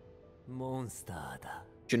 モンスターだ。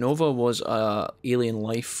Genova was a alien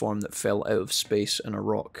life form that fell out of space in a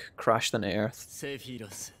rock, crashed into Earth. セフィロ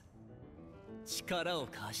ス、力を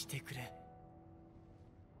貸してくれ。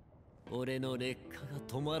俺の劣化が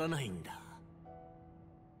止まらないんだ。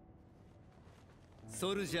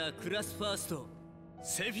ソルジャークラスファースト、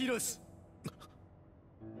セフィロス。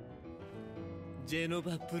ジェノ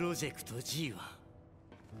バプロジェクト G は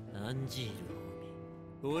アンジー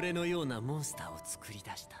ルを見、俺のようなモンスターを作り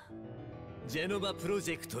出した。ジェノバプロ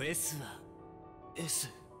ジェクト S は S、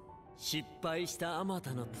 失敗したあま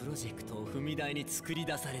たのプロジェクトを踏み台に作り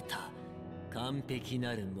出された完璧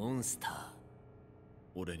なるモンスター。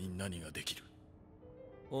俺に何ができる？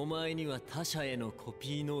お前には他者へのコ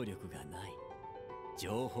ピー能力がない。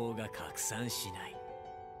情報が拡散しない。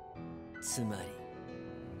つま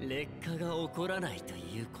り劣化が起こらないと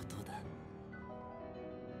いうことだ。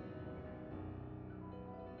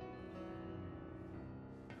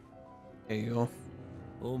There you go.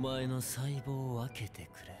 お前の細胞を分けて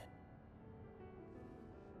くれ。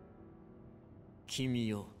君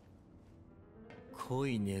よ、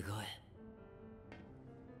恋願え。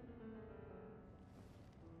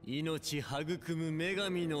命育む女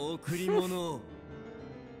神の贈り物を。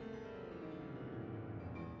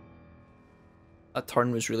That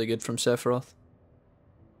turn was really good from Sephiroth.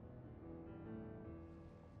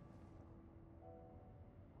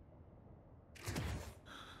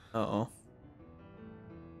 Uh-oh.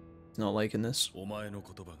 He's not liking this. I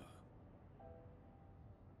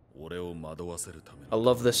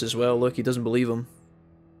love this as well. Look, he doesn't believe him.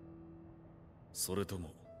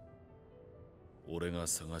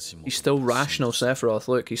 He's still rational, Sephiroth.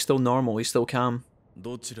 Look, he's still normal. He's still calm.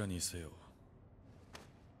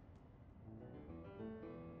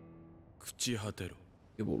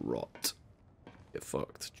 You will rot. Get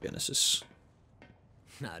fucked, Genesis.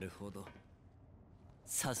 なるほど。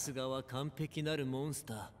さすがは完璧なるモンス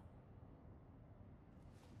ター。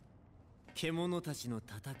獣たちの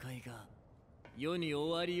戦いが世に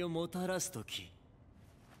終わりをもたらすとき、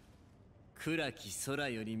暗き空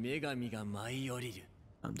より女神が舞い降りる。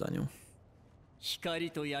I'm Daniel. 光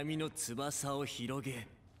と闇の翼を広げ、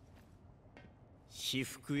至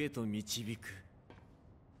福へと導く。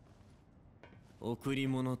贈り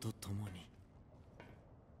物とともに。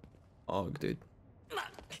Oh, dude.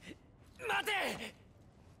 待て!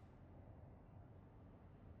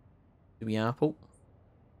 Do we apple?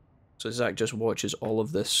 So Zack just watches all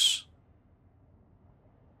of this.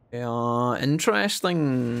 Yeah,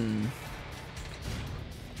 interesting.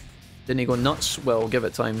 Didn't he go nuts? Well, give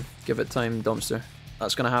it time. Give it time, Dumpster.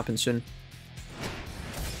 That's gonna happen soon.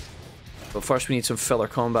 But first we need some filler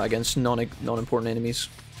combat against non-important enemies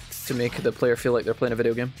to make the player feel like they're playing a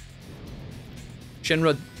video game.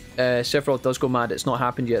 Shinra, Sephiroth does go mad. It's not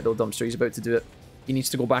happened yet though, Dumpster. He's about to do it. He needs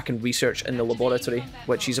to go back and research in the laboratory,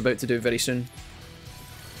 which he's about to do very soon.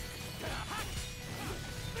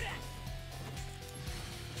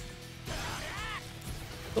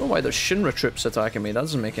 I don't know why there's Shinra troops attacking me. That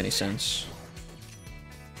doesn't make any sense.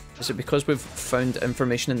 Is it because we've found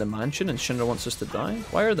information in the mansion and Shinra wants us to die?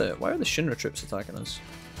 Why are the Shinra troops attacking us?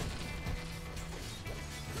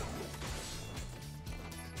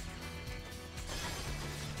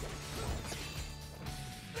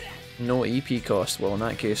 No EP cost. Well, in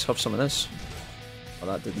that case, have some of this. Oh,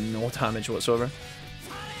 that did no damage whatsoever.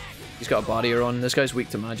 He's got a barrier on. This guy's weak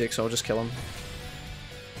to magic, so I'll just kill him.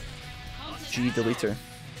 G deleter.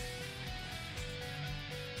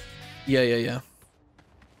 Yeah.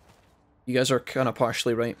 You guys are kind of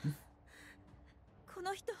partially right.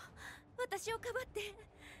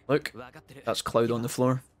 Look, that's Cloud on the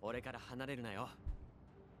floor.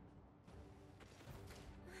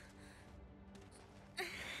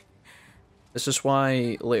 This is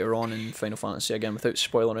why later on in Final Fantasy, again without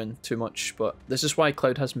spoiling too much, but this is why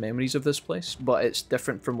Cloud has memories of this place, but it's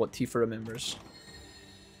different from what Tifa remembers.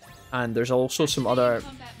 And there's also some other...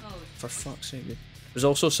 For fuck's sake, dude. There's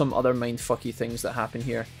also some other mindfucky things that happen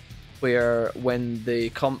here, where when they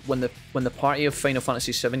come, when the party of Final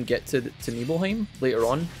Fantasy VII get to Nibelheim later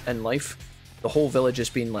on in life, the whole village has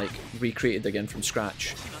been like recreated again from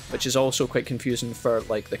scratch, which is also quite confusing for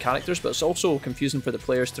like the characters, but it's also confusing for the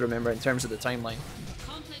players to remember in terms of the timeline.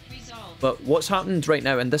 But what's happened right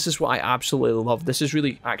now, and this is what I absolutely love, this is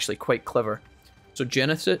really actually quite clever. So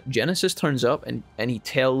Genesis turns up and he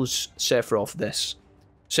tells Sephiroth this.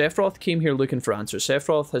 Sephiroth came here looking for answers.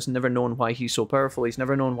 Sephiroth has never known why he's so powerful. He's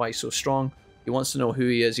never known why he's so strong. He wants to know who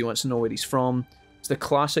he is. He wants to know where he's from. It's the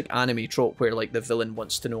classic anime trope where like the villain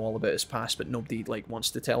wants to know all about his past, but nobody like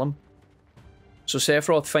wants to tell him. So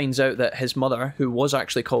Sephiroth finds out that his mother, who was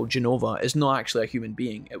actually called Genova, is not actually a human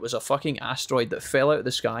being. It was a fucking asteroid that fell out of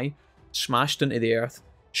the sky, smashed into the earth.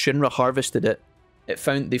 Shinra harvested it.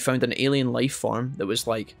 They found an alien life form that was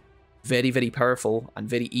like very, very powerful and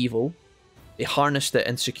very evil. They harnessed it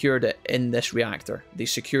and secured it in this reactor. They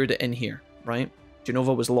secured it in here, right?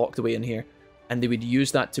 Genova was locked away in here. And they would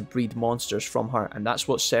use that to breed monsters from her. And that's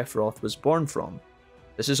what Sephiroth was born from.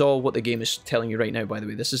 This is all what the game is telling you right now, by the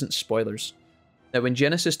way. This isn't spoilers. Now, when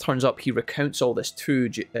Genesis turns up, he recounts all this to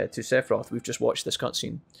Sephiroth. We've just watched this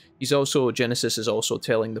cutscene. Genesis is also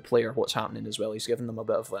telling the player what's happening as well. He's giving them a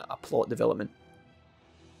bit of a plot development.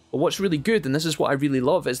 But what's really good, and this is what I really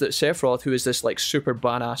love, is that Sephiroth, who is this like super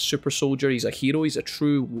badass super soldier, he's a hero, he's a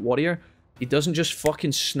true warrior. He doesn't just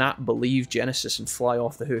fucking snap believe Genesis and fly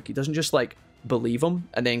off the hook. He doesn't just like believe him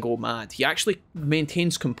and then go mad. He actually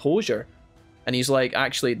maintains composure. And he's like,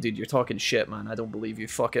 actually, dude, you're talking shit, man. I don't believe you.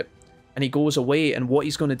 Fuck it. And he goes away, and what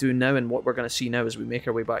he's going to do now and what we're going to see now as we make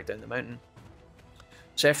our way back down the mountain.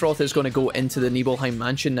 Sephiroth is going to go into the Nibelheim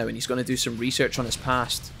mansion now, and he's going to do some research on his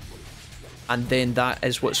past. And then that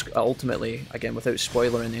is what's ultimately, again, without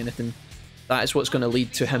spoiling anything, that is what's going to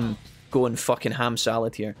lead to him going fucking ham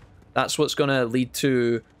salad here. That's what's going to lead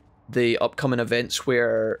to the upcoming events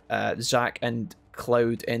where Zack and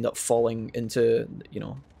Cloud end up falling into, you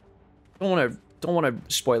know, don't want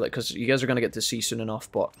to spoil it because you guys are going to get to see soon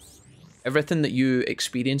enough, but everything that you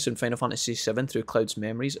experience in Final Fantasy VII through Cloud's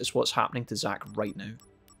memories is what's happening to Zack right now.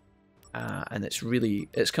 And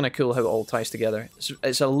it's kind of cool how it all ties together.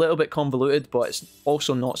 It's a little bit convoluted, but it's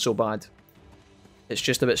also not so bad. It's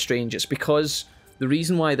just a bit strange. It's because the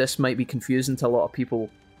reason why this might be confusing to a lot of people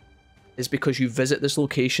is because you visit this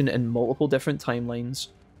location in multiple different timelines,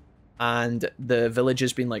 and the village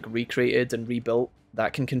has been like recreated and rebuilt.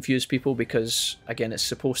 That can confuse people because, again, it's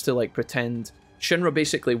supposed to like pretend Shinra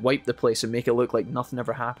basically wiped the place and make it look like nothing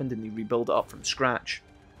ever happened, and they rebuild it up from scratch.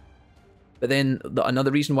 But then another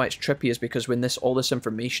reason why it's trippy is because when all this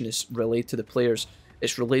information is relayed to the players,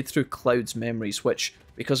 it's relayed through Cloud's memories, which,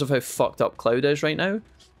 because of how fucked up Cloud is right now,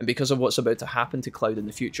 and because of what's about to happen to Cloud in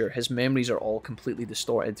the future, his memories are all completely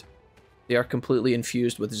distorted. They are completely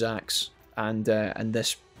infused with Zack's and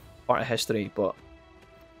this part of history, but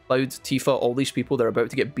Cloud, Tifa, all these people, they're about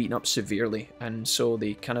to get beaten up severely, and so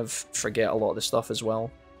they kind of forget a lot of the stuff as well.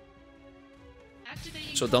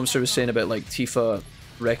 So Dumpster was saying about like Tifa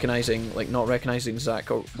not recognizing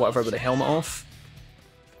Zack or whatever with the helmet off.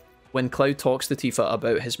 When Cloud talks to Tifa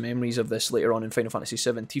about his memories of this later on in Final Fantasy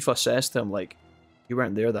VII, Tifa says to him like, "You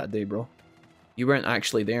weren't there that day, bro. You weren't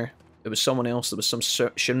actually there. It was someone else. There was some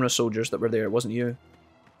Shinra soldiers that were there. It wasn't you."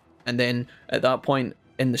 And then at that point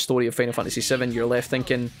in the story of Final Fantasy VII, you're left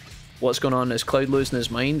thinking, what's going on? Is Cloud losing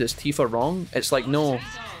his mind? Is Tifa wrong? It's like, no.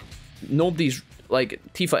 Nobody's... Like,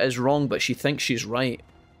 Tifa is wrong, but she thinks she's right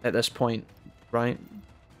at this point, right?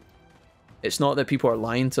 It's not that people are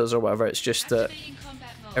lying to us or whatever, it's just that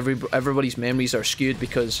everybody's memories are skewed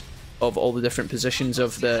because of all the different positions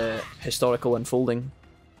of the historical unfolding.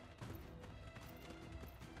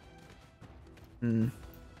 Didn't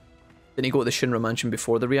he go to the Shinra mansion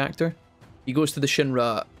before the reactor? He goes to the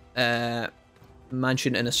Shinra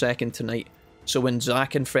mansion in a second tonight. So when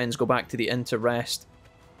Zack and friends go back to the inn to rest,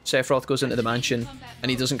 Sephiroth goes into the mansion and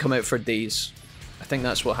he doesn't come out for days. I think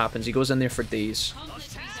that's what happens. He goes in there for days.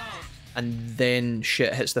 And then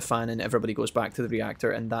shit hits the fan and everybody goes back to the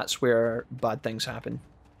reactor, and that's where bad things happen.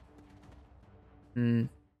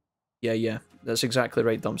 Yeah, that's exactly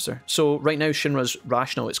right, Dumpster. So right now Shinra's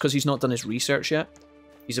rational. It's because he's not done his research yet.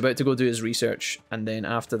 He's about to go do his research, and then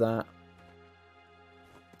after that...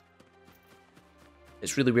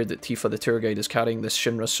 It's really weird that Tifa, the tour guide, is carrying this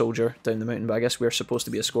Shinra soldier down the mountain, but I guess we're supposed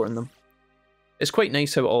to be escorting them. It's quite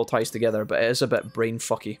nice how it all ties together, but it is a bit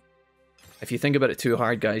brain-fucky. If you think about it too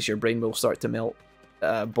hard, guys, your brain will start to melt.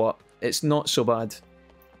 But it's not so bad.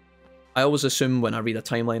 I always assume when I read a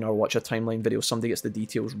timeline or watch a timeline video, somebody gets the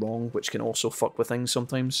details wrong, which can also fuck with things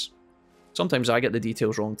sometimes. Sometimes I get the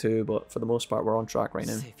details wrong too, but for the most part, we're on track right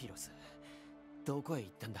now.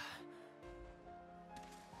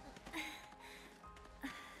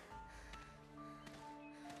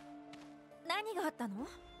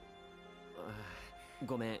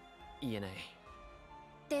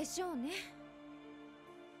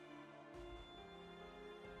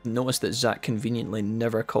 Notice that Zack conveniently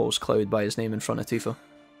never calls Cloud by his name in front of Tifa.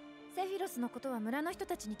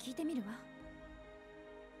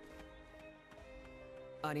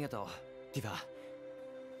 ありがとう、ティファ。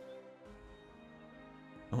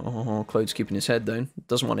 Oh, Cloud's keeping his head down.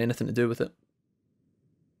 Doesn't want anything to do with it.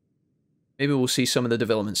 Maybe we'll see some of the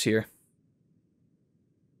developments here.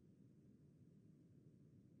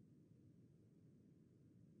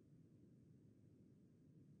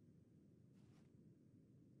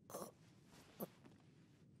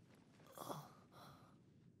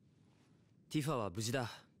 Tifa は無事だ。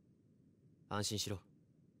安心しろ。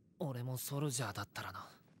俺もソルジャーだったらな。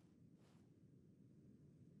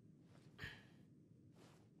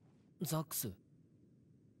ザックス。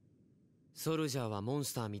ソルジャーはモン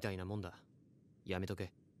スターみたいなもんだ。やめと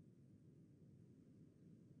け。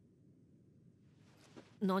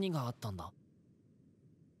何があったんだ？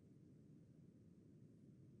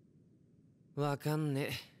わかんね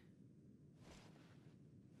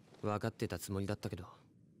え。わかってたつもりだったけど。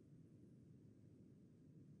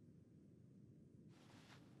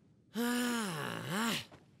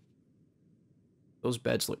Those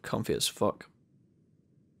beds look comfy as fuck.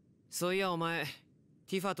 そういやお前、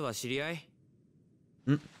ティファとは知り合い？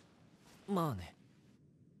ん？まあね。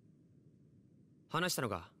話したの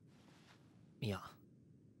か？いや。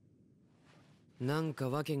なんか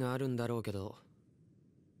訳があるんだろうけど、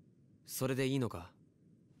それでいいのか？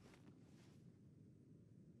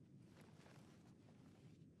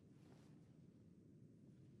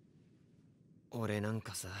俺なん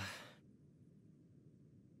かさ。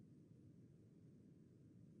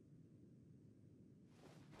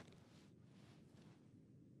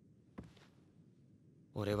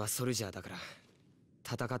俺はソルジャーだから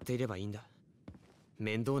戦っていればいいんだ。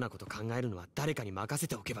面倒なこと考えるのは誰かに任せ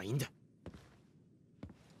ておけばいいんだ。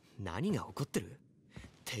何が起こってる？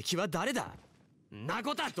敵は誰だ？んな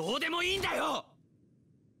ことはどうでもいいんだよ。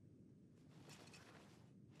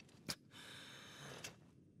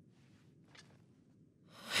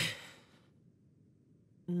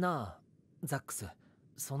なあ、ザックス、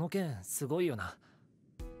その件すごいよな。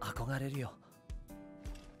憧れるよ。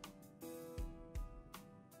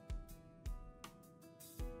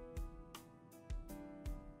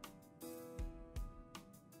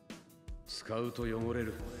使うと汚れ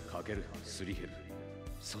る、かける、すり減る。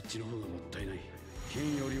そっちの方がもったいない。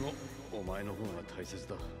金よりもお前の方が大切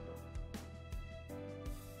だ。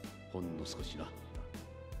ほんの少しな。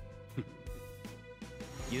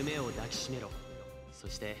夢を抱きしめろ。そ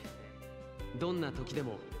してどんな時で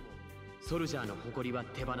もソルジャーの誇りは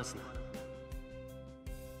手放すな。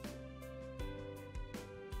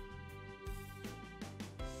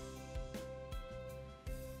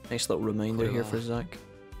Nice little reminder here for Zack.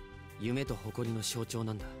 夢と誇りの象徴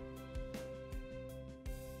なんだ。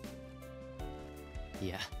い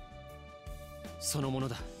や、そのもの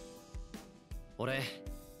だ。俺、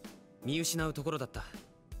見失うところだった。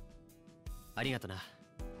ありがとな、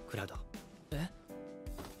クラウド。え？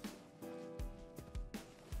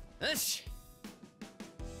よし。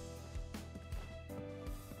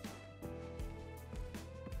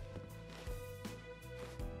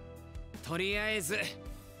とりあえず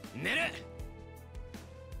寝る。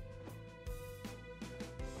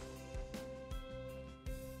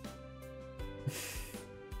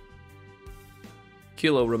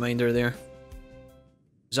Cute little reminder there.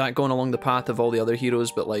 Zack going along the path of all the other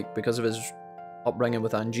heroes, but like because of his upbringing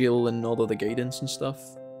with Angeal and all of the guidance and stuff,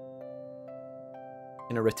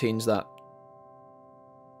 kind of retains that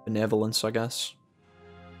benevolence, I guess.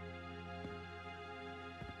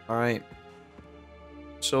 Alright.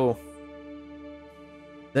 So,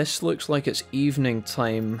 this looks like it's evening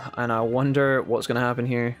time, and I wonder what's going to happen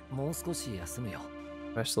here. Rest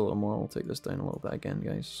a little more, we'll take this down a little bit again,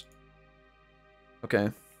 guys.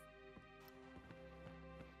 Okay.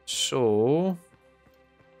 So,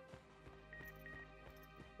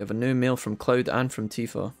 we have a new mail from Cloud and from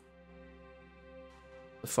Tifa.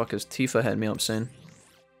 The fuck is Tifa hitting me up saying?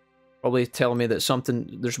 Probably telling me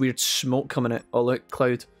that there's weird smoke coming out. Oh look,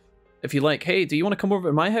 Cloud. If you like, hey, do you want to come over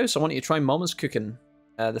to my house? I want you to try Mama's cooking.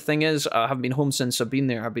 The thing is, I haven't been home since I've been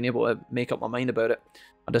there. I've been able to make up my mind about it.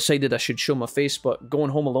 I decided I should show my face, but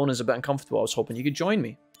going home alone is a bit uncomfortable. I was hoping you could join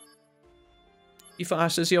me. Tifa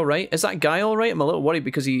asked, is he alright? Is that guy alright? I'm a little worried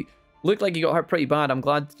because he looked like he got hurt pretty bad. I'm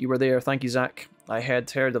glad you were there. Thank you, Zack. I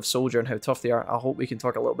had heard of Soldier and how tough they are. I hope we can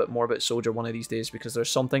talk a little bit more about Soldier one of these days because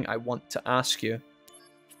there's something I want to ask you.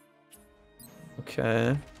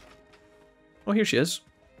 Okay. Oh, here she is.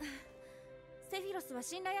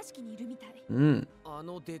 Hmm.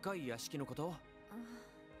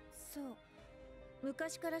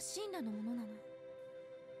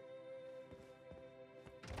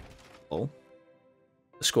 Oh.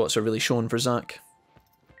 The squats are really showing for Zack.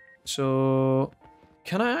 So,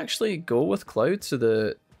 can I actually go with Cloud to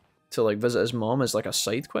the to like visit his mom as like a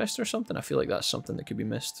side quest or something. I feel like that's something that could be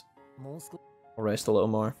missed. I'll rest a little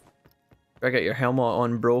more. Better get your helmet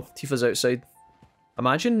on, bro. Tifa's outside.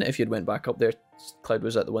 Imagine if you'd went back up there, Cloud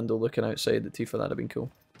was at the window looking outside at Tifa. That'd have been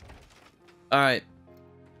cool. Alright.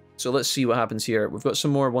 So let's see what happens here. We've got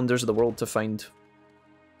some more wonders of the world to find.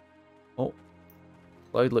 Oh.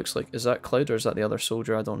 Cloud looks like... Is that Cloud or is that the other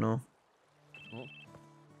soldier? I don't know.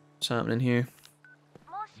 What's happening here?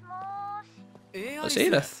 That's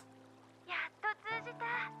Aerith.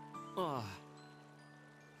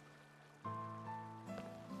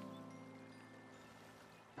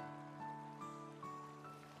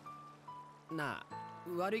 Na,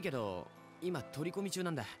 悪いけど今取り込み中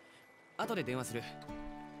なんだ。後で電話する。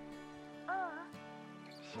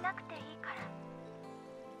しなくていいか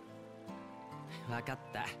ら。わかっ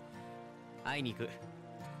た。会いに行く。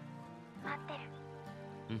待ってる。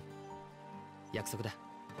うん。約束だ。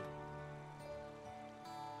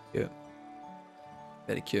Cute.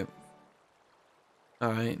 Very cute.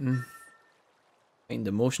 Alright. And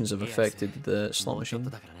the motions have affected the slot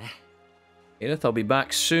machine. Aerith, I'll be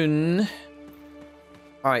back soon.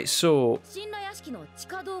 Alright, so...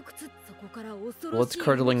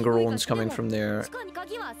 blood-curdling groans coming from there.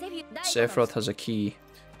 Sephiroth has a key.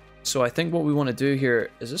 So I think what we want to do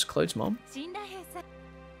here... Is this Cloud's mom?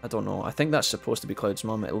 I don't know. I think that's supposed to be Cloud's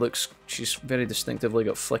mom. It looks... She's very distinctively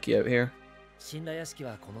got flicky out here.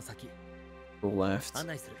 Go left.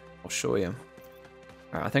 I'll show you.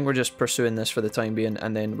 Alright, I think we're just pursuing this for the time being,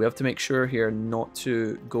 and then we have to make sure here not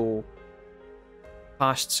to go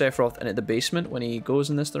past Sephiroth and at the basement when he goes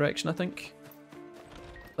in this direction, I think.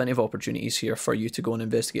 Plenty of opportunities here for you to go and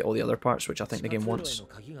investigate all the other parts, which I think the game wants.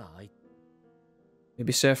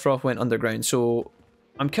 Maybe Sephiroth went underground, so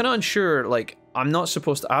I'm kind of unsure, like, I'm not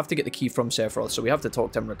supposed to... I have to get the key from Sephiroth, so we have to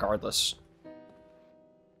talk to him regardless.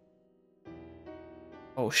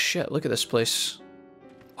 Oh shit, look at this place.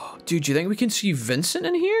 Oh, dude, do you think we can see Vincent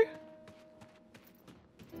in here?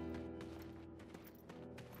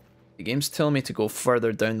 The game's telling me to go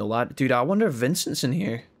further down the ladder. Dude, I wonder if Vincent's in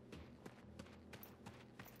here.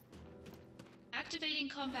 Activating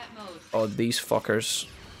combat mode. Oh, these fuckers.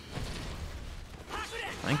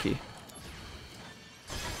 Thank you.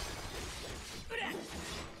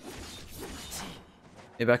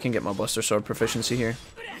 Maybe I can get my Buster Sword proficiency here.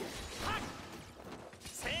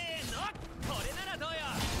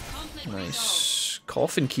 Nice.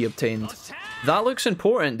 Coffin key obtained. That looks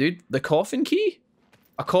important, dude. The coffin key?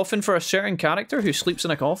 A coffin for a certain character who sleeps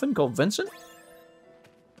in a coffin called Vincent?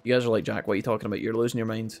 You guys are like, Jack, what are you talking about? You're losing your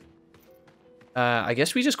mind. I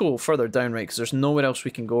guess we just go further down, right? Because there's nowhere else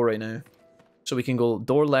we can go right now. So we can go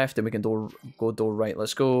door left and we can go door right.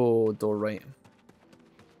 Let's go door right.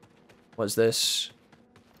 What's this?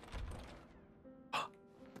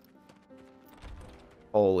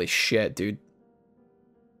 Holy shit, dude.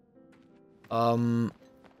 It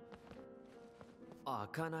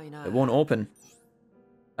won't open.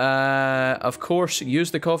 Of course,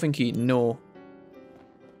 use the coffin key. No.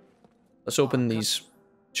 Let's open these.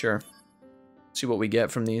 Sure. See what we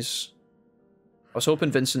get from these. I was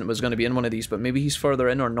hoping Vincent was going to be in one of these, but maybe he's further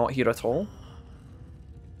in or not here at all.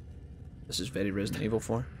 This is very Resident Evil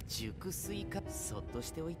 4.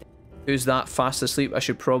 Who's that fast asleep? I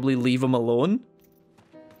should probably leave him alone.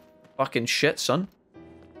 Fucking shit, son.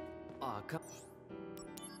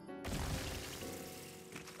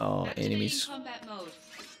 Oh, enemies.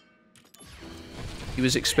 He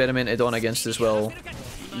was experimented on against as well.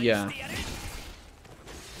 Yeah.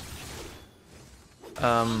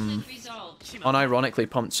 Unironically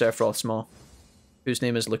pumped Sephiroth's maw, whose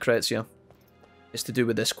name is Lucrezia. It's to do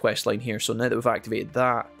with this quest line here. So now that we've activated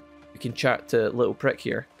that, we can chat to little prick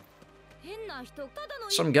here.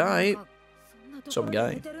 Some guy. Some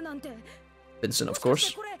guy. Vincent, of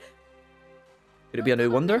course. Could it be a new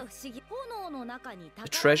wonder? A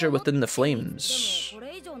treasure within the flames.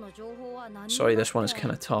 Sorry, this one is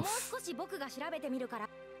kind of tough.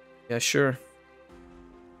 Yeah, sure.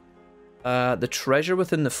 The treasure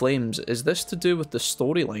within the flames. Is this to do with the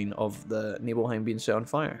storyline of the Nibelheim being set on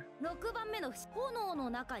fire?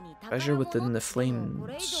 Treasure within the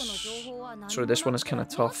flames. Sorry, this one is kind of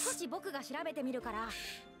tough.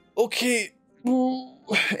 Okay.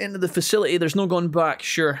 Into the facility. There's no going back.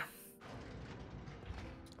 Sure.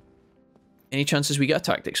 Any chances we get a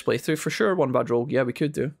tactics playthrough? For sure, one bad roll. Yeah, we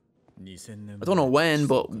could do. I don't know when,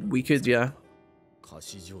 but we could, yeah.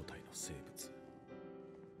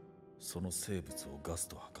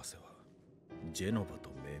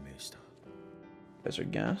 Guys are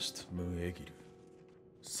gassed.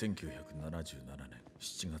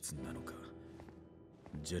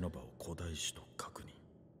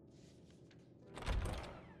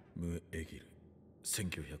 ムエギル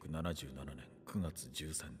1977年9月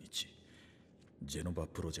13日ジェノバ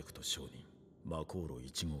プロジェクト承認魔航路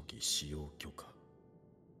1号機使用許可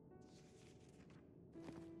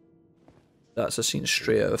That's a scene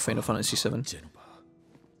straight out of Final Fantasy VII.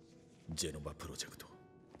 ジェノバプロジェクト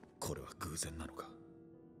これは偶然なのか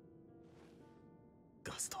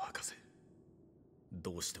ガスト博士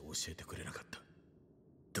どうして教えてくれなかった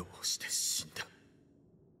どうして死んだ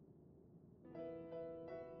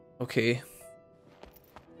Okay.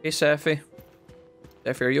 Hey, Sephi.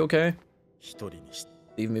 Sephi, are you okay?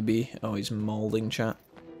 Leave me be. Oh, he's mauling chat.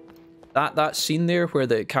 That scene there where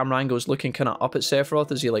the camera angle's looking kind of up at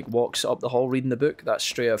Sephiroth as he like walks up the hall reading the book, that's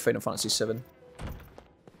straight out of Final Fantasy VII.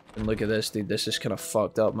 And look at this, dude. This is kind of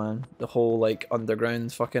fucked up, man. The whole like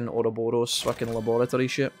underground fucking Ouroboros fucking laboratory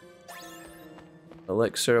shit.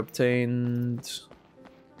 Elixir obtained.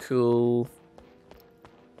 Cool.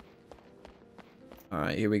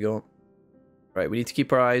 Alright, here we go. Right, we need to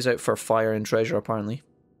keep our eyes out for fire and treasure, apparently.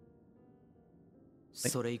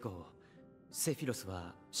 それ以降、セフィロス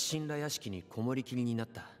は神羅屋敷にこもりきりになっ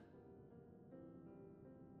た。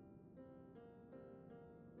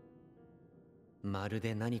まる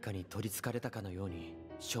で何かに取りつかれたかのように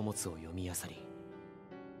書物を読み漁り。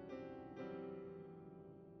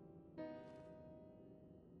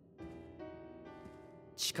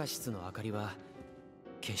地下室の明かりは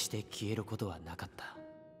決して消えることはなかった。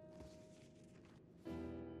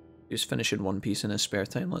He's finishing One Piece in his spare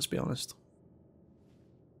time, let's be honest.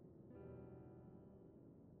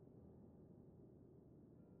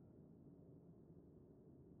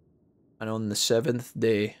 And on the 7th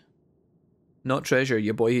day... Not Treasure,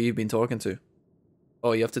 your boy who you've been talking to.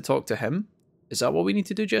 Oh, you have to talk to him? Is that what we need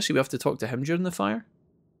to do, Jesse? We have to talk to him during the fire?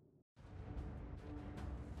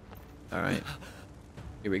 Alright.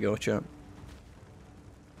 Here we go, chat.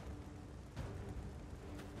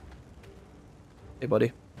 Hey,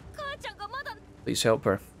 buddy. Please help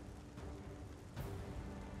her.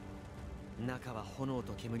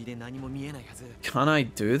 Can I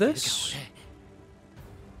do this?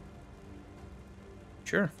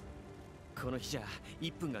 Sure.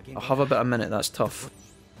 I'll have about a minute, that's tough.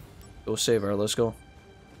 Go save her, let's go.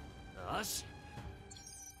 Here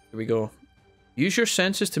we go. Use your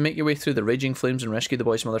senses to make your way through the raging flames and rescue the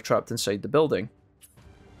boy's mother trapped inside the building.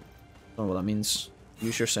 Don't know what that means.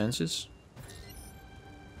 Use your senses.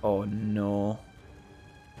 Oh no.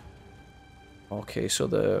 Okay, so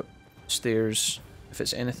the stairs, if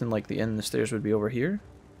it's anything like the inn, the stairs would be over here.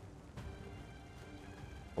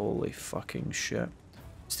 Holy fucking shit.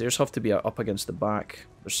 Stairs have to be up against the back.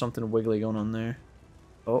 There's something wiggly going on there.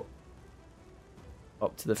 Oh.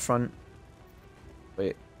 Up to the front.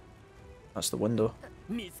 Wait. That's the window.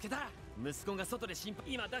 Yeah.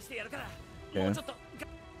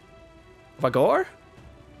 Have I got her?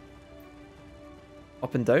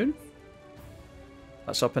 Up and down?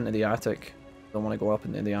 That's up into the attic. Don't want to go up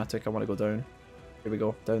into the attic, I want to go down. Here we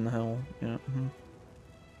go, down the hill. Yeah.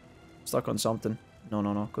 Stuck on something. No,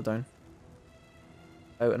 no, no, go down.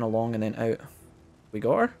 Out and along and then out. We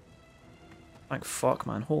got her? Thank fuck,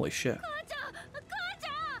 man. Holy shit.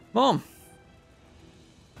 Mom!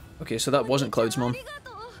 Okay, so that wasn't Cloud's mom.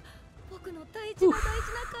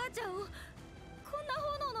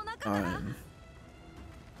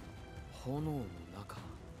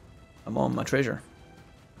 I'm on my treasure.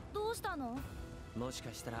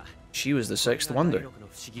 She was the sixth wonder.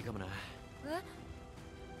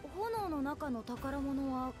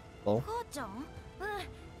 Oh.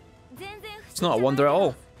 It's not a wonder at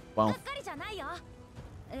all. Wow.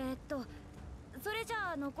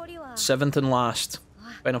 7th and last.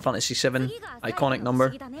 Final Fantasy VII. Iconic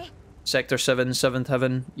number. Sector 7, 7th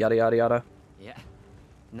heaven. Yada yada yada. You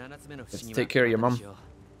have to take care of your mum.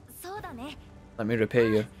 Let me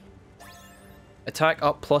repay you. Attack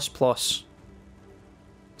up ++. Is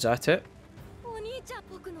that it?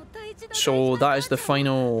 So that is the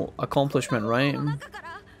final accomplishment, right?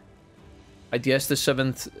 I guess the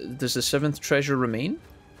 7th... Does the 7th treasure remain?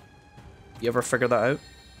 You ever figure that out?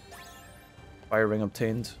 Fire ring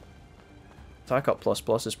obtained. Attack up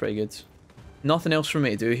 ++ is pretty good. Nothing else for me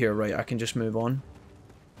to do here, right? I can just move on.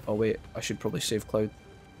 Oh wait, I should probably save Cloud.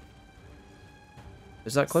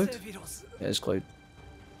 Is that Cloud? It is Cloud.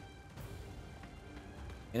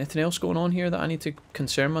 Anything else going on here that I need to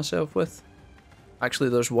concern myself with? Actually,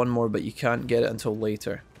 there's one more, but you can't get it until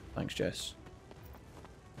later. Thanks, Jess.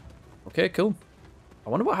 Okay, cool. I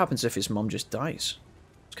wonder what happens if his mum just dies.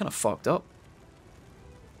 It's kind of fucked up.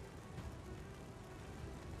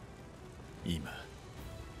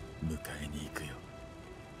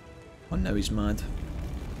 Oh, now he's mad.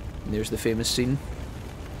 And there's the famous scene.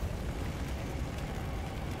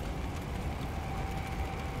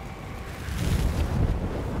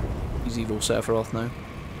 evil Sephiroth now.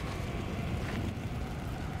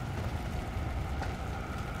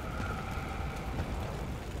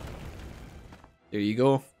 There you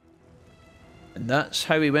go. And that's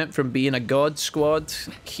how he went from being a God Squad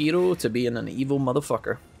hero to being an evil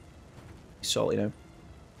motherfucker. He's salty now.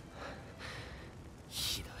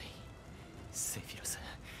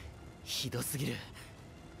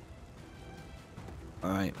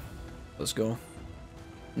 Alright, let's go.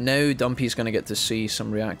 Now Dumpy's gonna get to see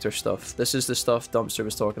some reactor stuff. This is the stuff Dumpster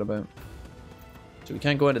was talking about. So we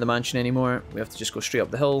can't go into the mansion anymore. We have to just go straight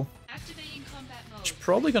up the hill. There's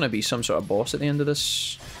probably gonna be some sort of boss at the end of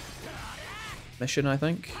this mission, I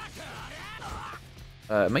think.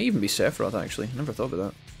 It might even be Sephiroth, actually. Never thought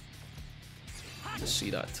about that. Let's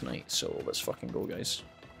see that tonight, so let's fucking go, guys.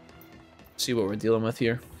 See what we're dealing with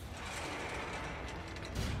here.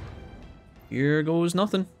 Here goes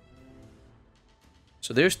nothing.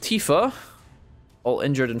 So there's Tifa, all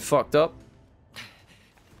injured and fucked up.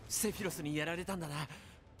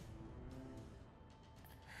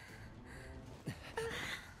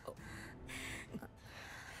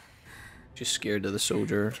 She's scared of the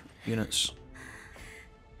soldier units.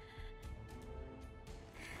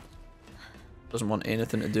 Doesn't want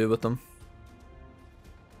anything to do with them.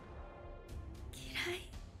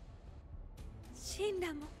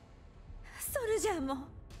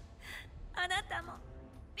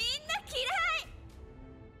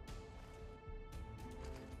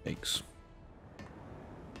 Yikes.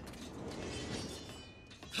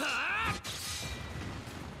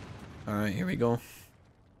 Alright, here we go.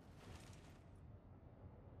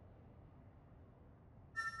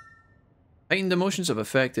 Heightened emotions have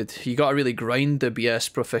affected. You gotta really grind the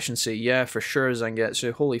BS proficiency. Yeah, for sure,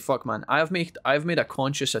 Zangetsu. Holy fuck, man. I've made a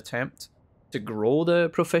conscious attempt to grow the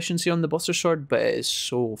proficiency on the Buster Sword, but it is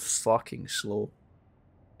so fucking slow.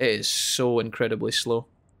 It is so incredibly slow.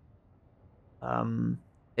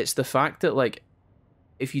 It's the fact that, like,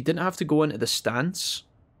 if you didn't have to go into the stance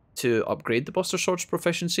to upgrade the Buster Sword's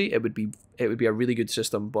proficiency, it would be a really good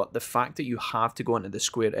system, but the fact that you have to go into the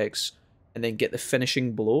Square X and then get the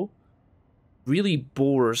finishing blow really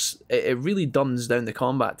bores, it really dumbs down the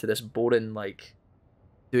combat to this boring, like,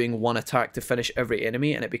 doing one attack to finish every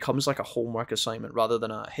enemy, and it becomes like a homework assignment rather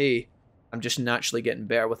than a, hey, I'm just naturally getting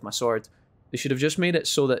better with my sword. They should have just made it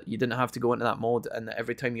so that you didn't have to go into that mode, and that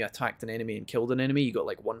every time you attacked an enemy and killed an enemy, you got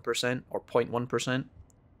like 1% or 0.1%.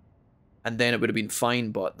 And then it would have been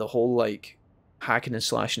fine, but the whole, like, hacking and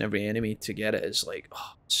slashing every enemy to get it is like,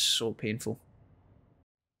 oh, it's so painful.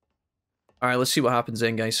 Alright, let's see what happens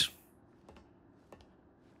then, guys.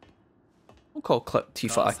 Don't call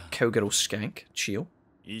Tifa a cowgirl skank. Chill.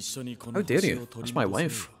 How dare you? That's my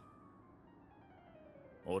wife.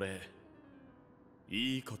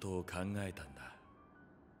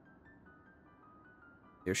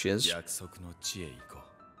 Here she is.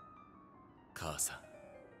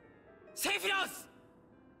 Sephiroth!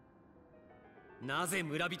 なぜ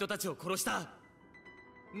村人たちを殺した？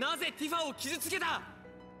なぜティファを傷つけた？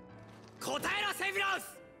答えろ、セフィロ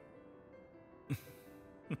ス！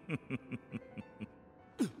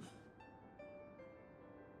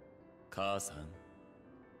母さん、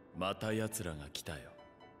また奴らが来たよ。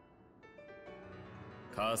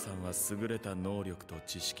母さんは優れた能力と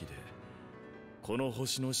知識でこの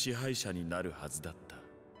星の支配者になるはずだった。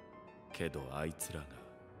けどあいつらが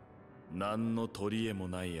何の取り柄も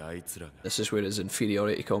ないあいつらが This is where his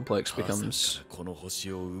inferiority complex becomes この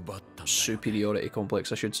星を奪ったんだ。 superiority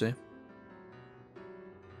complex, I should say.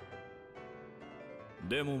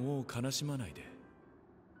 でももう悲しまないで。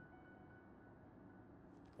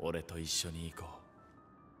俺と一緒に行こう。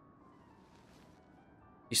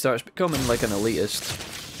 He starts becoming like an elitist.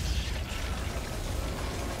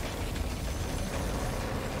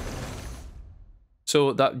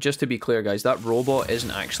 So that, just to be clear, guys, that robot isn't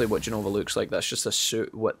actually what Genova looks like. That's just a suit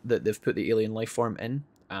that they've put the alien life form in,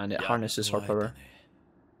 and it harnesses her power.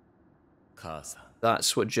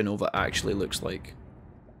 That's what Genova actually looks like.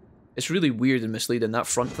 It's really weird and misleading. That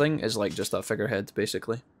front thing is like just that figurehead,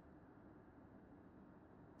 basically.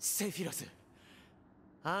 Sephiroth,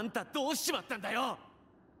 あんたどうしちまったんだよ。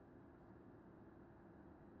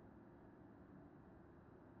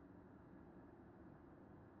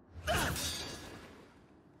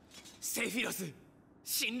セフィロス、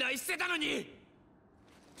信頼してたのに。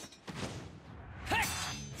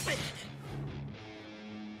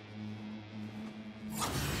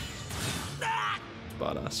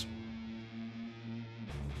Badass.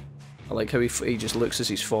 I like how he just looks as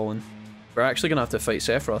he's falling. We're actually gonna have to fight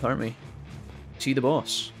Sephiroth, aren't we? Is he the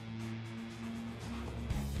boss?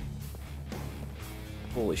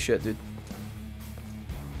 Holy shit, dude.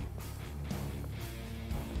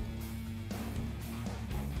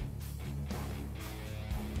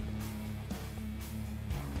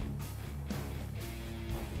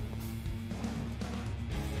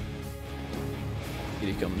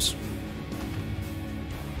 Here he comes.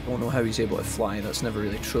 Don't know how he's able to fly, that's never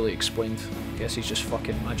really truly explained. Guess he's just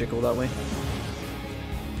fucking magical that way.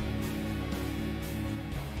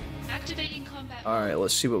 Activating combat. Alright,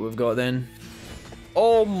 let's see what we've got then.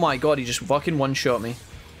 Oh my god, he just fucking one-shot me.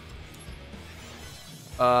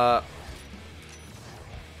 What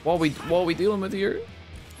are we dealing with here?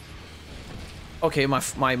 Okay,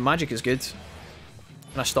 my magic is good.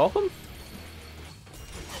 Can I stop him?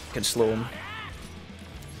 I can slow him.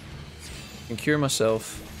 I can cure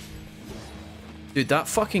myself. Dude, that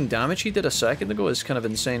fucking damage he did a second ago is kind of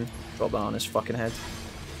insane. Drop that on his fucking head.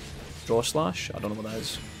 Draw slash? I don't know what that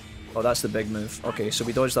is. Oh, that's the big move. Okay, so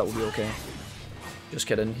we dodge that, will be okay. Just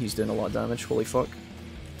kidding, he's doing a lot of damage. Holy fuck.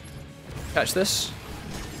 Catch this.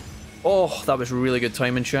 Oh, that was really good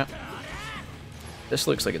timing, chat. This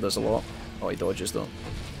looks like it does a lot. Oh, he dodges though.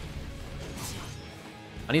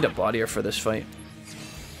 I need a barrier for this fight,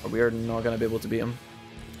 or we are not going to be able to beat him.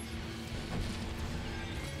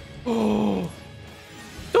 Oh!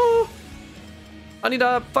 Oh! I need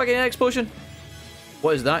a fucking X potion.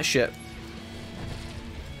 What is that shit?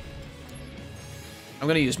 I'm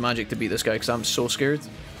going to use magic to beat this guy because I'm so scared.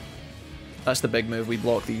 That's the big move. We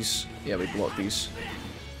block these. Yeah, we block these.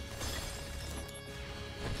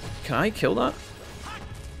 Can I kill that?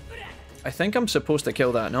 I think I'm supposed to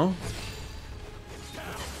kill that, no?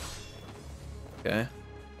 Okay.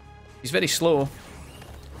 He's very slow.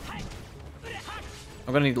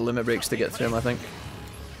 I'm gonna need the limit breaks to get through him, I think.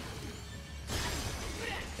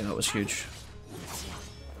 Okay, that was huge.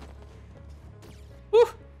 Woo!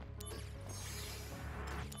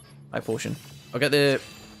 High potion. I'll get the...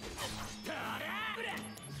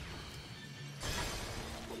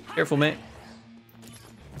 Careful, mate.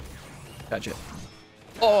 Catch it.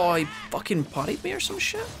 Oh, he fucking parried me or some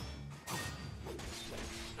shit?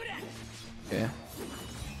 Okay.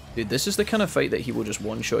 Dude, this is the kind of fight that he will just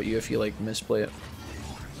one-shot you if you, like, misplay it.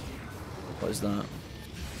 What is that?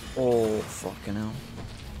 Oh, fucking hell.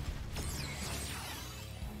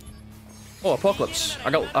 Oh, Apocalypse.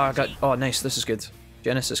 I got, oh, nice, this is good.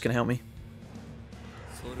 Genesis can help me.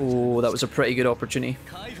 Oh, that was a pretty good opportunity.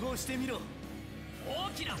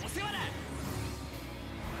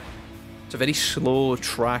 It's a very slow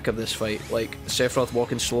track of this fight. Like, Sephiroth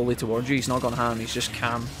walking slowly towards you. He's not gone ham, he's just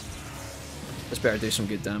calm. This better do some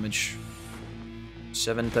good damage.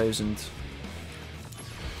 7,000.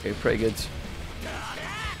 Okay, pretty good.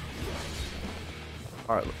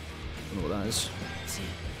 Alright, I don't know what that is.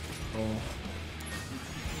 Oh.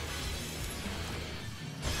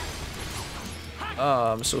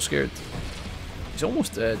 Ah, I'm so scared. He's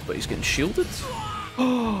almost dead, but he's getting shielded.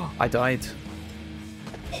 Oh, I died.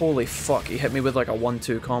 Holy fuck, he hit me with like a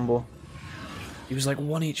 1-2 combo. He was like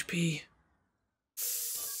 1 HP.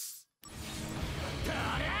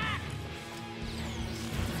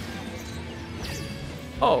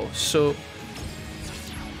 Oh, so...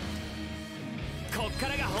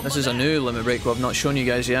 this is a new limit break I've not shown you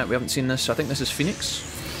guys yet. We haven't seen this. I think this is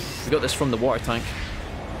Phoenix. We got this from the water tank.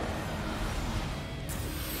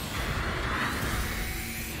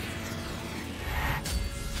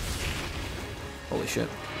 Holy shit.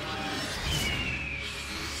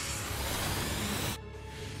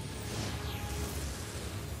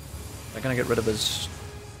 Am I gonna get rid of his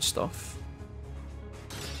stuff?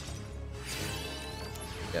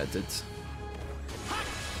 Yeah, it did.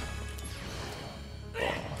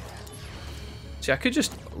 Oh. See, I could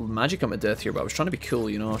just magic him to death here, but I was trying to be cool,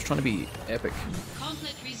 you know? I was trying to be epic.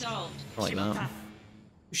 Conflict resolved. Not like that.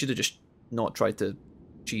 We should have just not tried to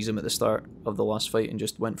cheese him at the start of the last fight and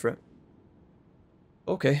just went for it.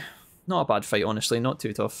 Okay. Not a bad fight, honestly. Not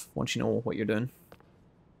too tough once you know what you're doing.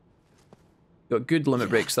 Got good limit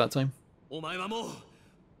breaks that time.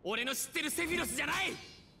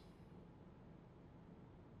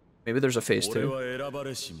 Maybe there's a phase 2.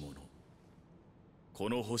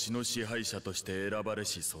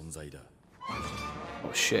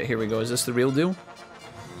 Oh shit, here we go. Is this the real deal?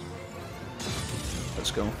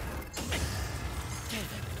 Let's go.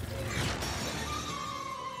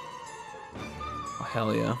 Oh,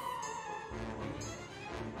 hell yeah.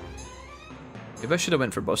 Maybe I should have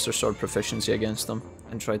went for Buster Sword proficiency against him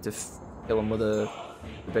and tried to kill him with a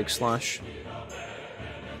big slash.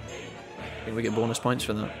 I think we get bonus points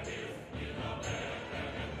for that.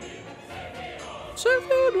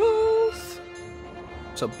 Sephiroth!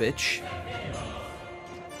 What's up, bitch?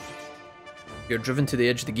 You're driven to the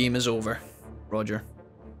edge, the game is over. Roger.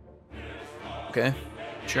 Okay,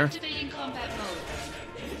 sure. Activating combat mode.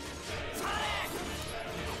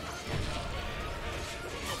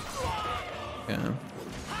 Yeah.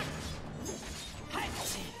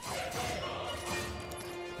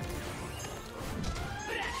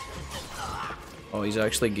 Oh, he's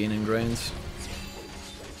actually gaining ground.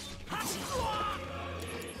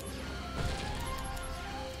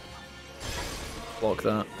 Block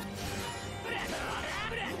that.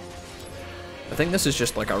 I think this is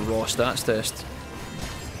just like a raw stats test.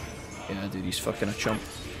 Yeah, dude, he's fucking a chump.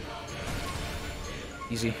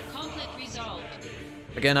 Easy.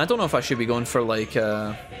 Again, I don't know if I should be going for like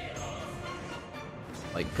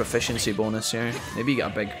proficiency bonus here. Maybe you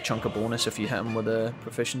get a big chunk of bonus if you hit him with a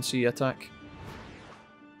proficiency attack.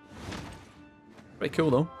 Pretty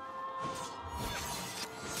cool though.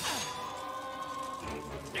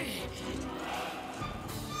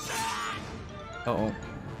 Uh-oh.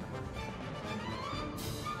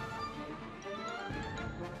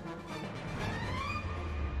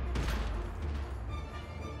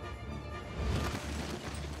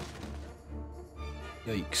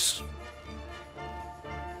 Yikes.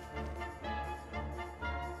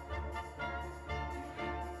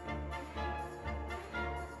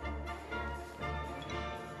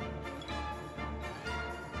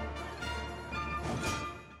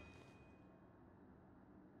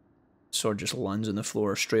 Sword just lands on the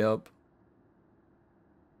floor straight up.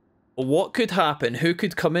 What could happen? Who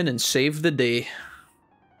could come in and save the day?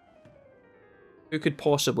 Who could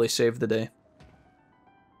possibly save the day?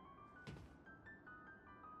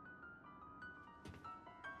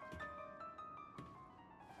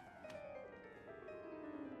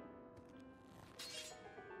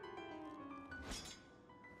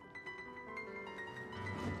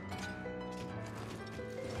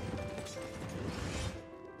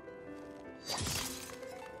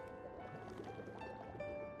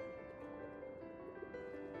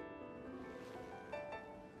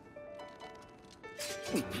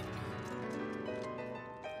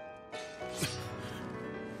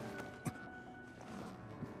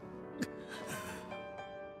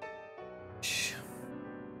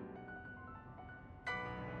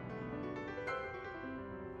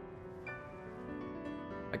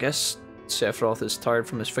 I guess Sephiroth is tired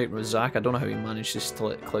from his fight with Zack. I don't know how he manages to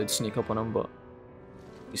let Cloud sneak up on him, but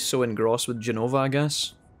he's so engrossed with Genova, I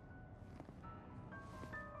guess.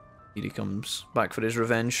 Here he comes, back for his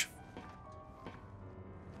revenge.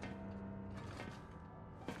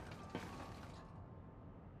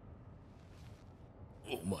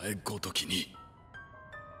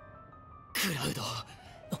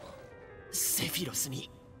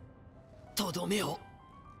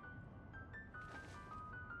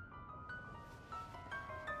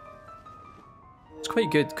 It's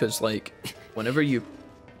quite good because, like, whenever you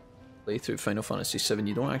play through Final Fantasy VII,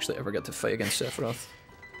 you don't actually ever get to fight against Sephiroth.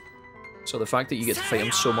 So the fact that you get to fight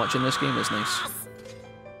him so much in this game is nice.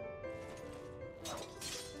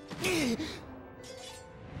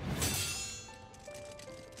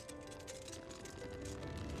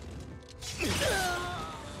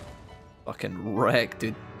 Fucking wreck,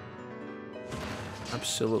 dude.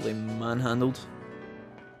 Absolutely manhandled.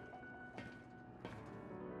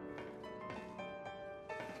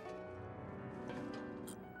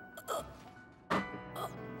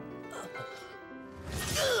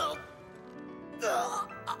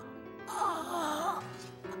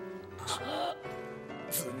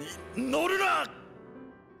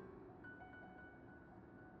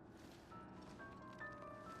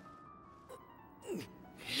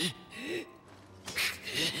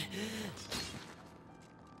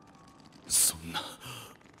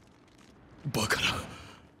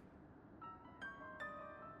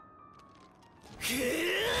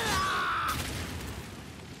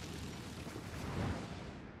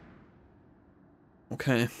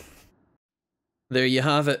 Okay. There you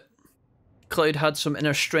have it. Cloud had some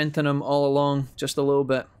inner strength in him all along, just a little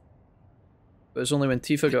bit. But it was only when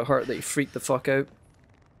Tifa got hurt that he freaked the fuck out.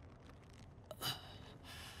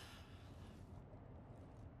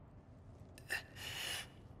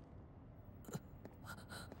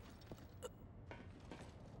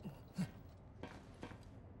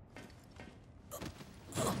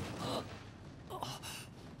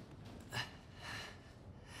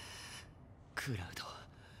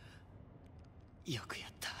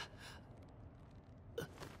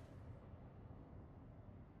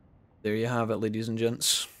 There you have it, ladies and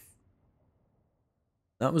gents.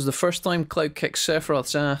 That was the first time Cloud kicked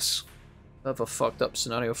Sephiroth's ass. Bit of a fucked up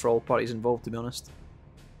scenario for all parties involved, to be honest.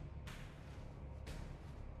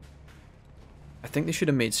 I think they should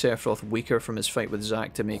have made Sephiroth weaker from his fight with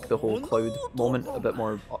Zack to make the whole Cloud moment a bit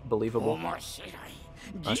more believable.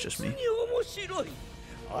 That's just me.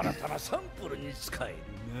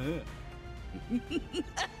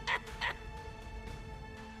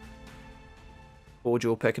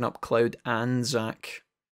 Bojo picking up Cloud and Zack.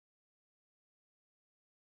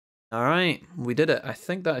 Alright, we did it. I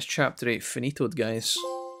think that is chapter 8 finitoed, guys.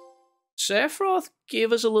 Sephiroth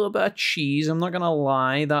gave us a little bit of cheese, I'm not gonna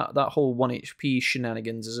lie. That whole 1 HP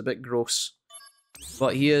shenanigans is a bit gross.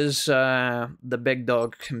 But he is the big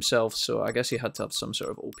dog himself, so I guess he had to have some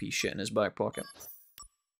sort of OP shit in his back pocket.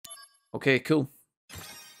 Okay, cool.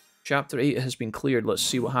 Chapter 8 has been cleared. Let's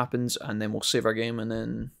see what happens, and then we'll save our game, and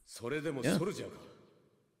then... yeah.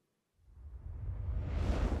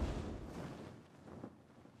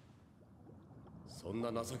 そん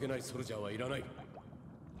な情けないソルジャーはいらない。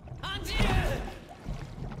アンジール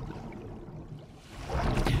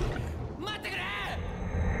待ってくれ。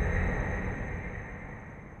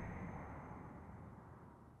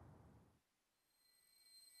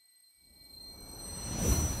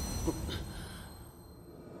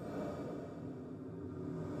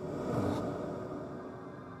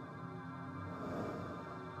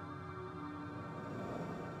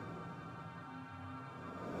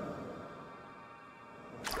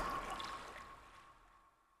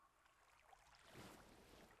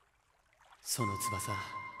その翼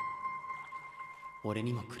俺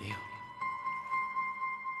にもくれよ。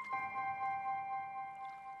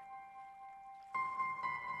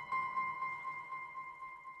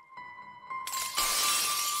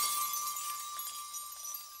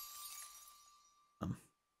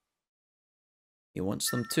He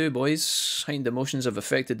wants them too, boys. Heightened emotions have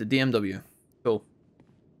affected the DMW. Cool.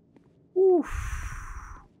 Woo.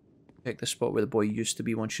 Pick the spot where the boy used to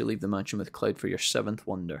be once you leave the mansion with Cloud for your 7th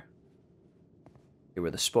wonder. Okay,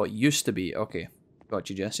 where the spot used to be. Okay. Got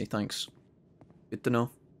you, Jesse. Thanks. Good to know.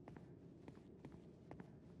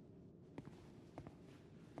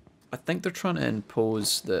 I think they're trying to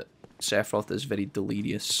impose that Sephiroth is very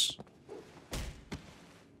delirious.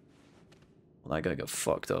 Well, that guy got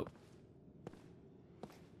fucked up.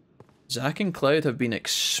 Zack and Cloud have been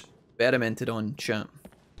experimented on, chat.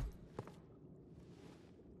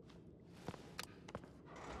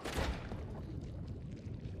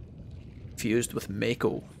 Fused with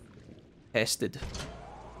Mako. Tested.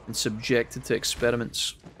 And subjected to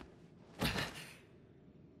experiments.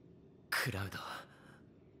 Cloud.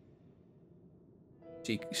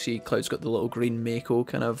 See, Cloud's got the little green Mako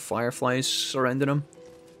kind of fireflies surrounding him.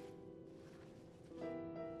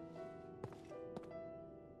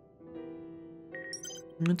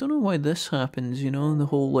 I don't know why this happens, you know, the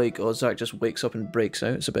whole like, oh, Zack just wakes up and breaks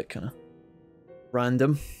out. It's a bit kind of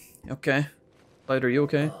random. Okay. Cloud, are you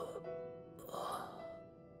okay?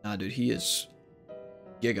 Nah, dude, he is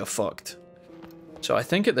giga fucked. So I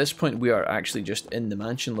think at this point we are actually just in the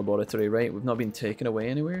mansion laboratory, right? We've not been taken away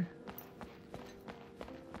anywhere.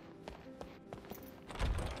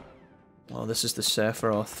 Oh, this is the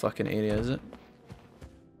Sephiroth fucking area, is it?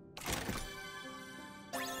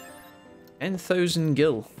 10,000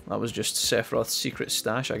 gil. That was just Sephiroth's secret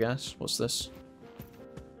stash, I guess. What's this?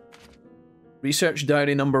 Research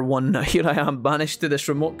diary number 1. Now here I am, banished to this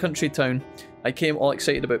remote country town. I came all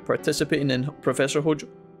excited about participating in Professor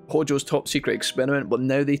Hojo's top secret experiment, but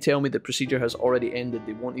now they tell me the procedure has already ended.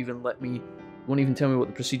 They won't even tell me what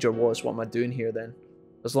the procedure was. What am I doing here then?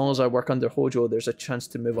 As long as I work under Hojo, there's a chance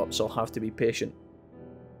to move up, so I'll have to be patient.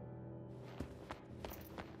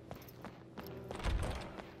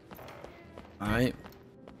 Alright.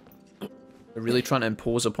 They're really trying to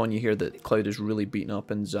impose upon you here that Cloud is really beaten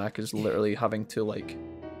up and Zack is literally having to, like,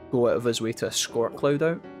 go out of his way to escort Cloud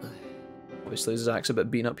out. Obviously, Zack's a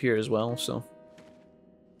bit beaten up here as well, so...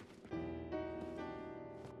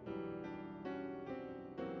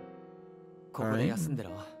 Alright.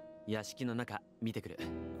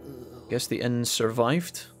 Guess the inn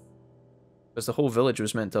survived. Because the whole village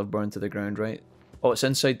was meant to have burned to the ground, right? Oh, it's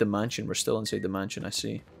inside the mansion. We're still inside the mansion, I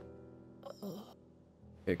see.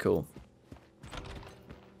 Okay, cool.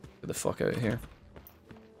 Get the fuck out of here.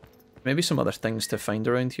 Maybe some other things to find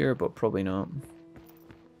around here, but probably not.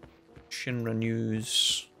 Shinra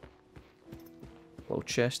news. Little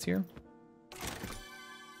chest here.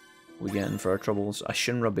 We getting for our troubles. A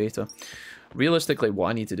Shinra beta. Realistically, what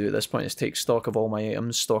I need to do at this point is take stock of all my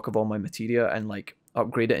items, stock of all my materia, and like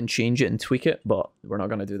upgrade it and change it and tweak it, but we're not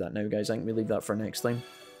going to do that now, guys. I think we leave that for next time.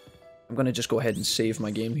 I'm going to just go ahead and save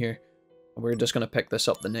my game here. We're just going to pick this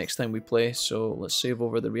up the next time we play, so let's save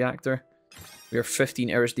over the reactor. We are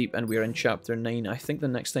 15 hours deep and we are in chapter 9. I think the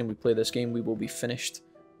next time we play this game we will be finished.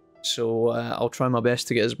 So I'll try my best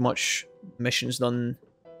to get as much missions done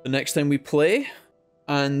the next time we play.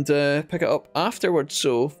 And pick it up afterwards.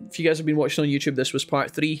 So if you guys have been watching on YouTube, this was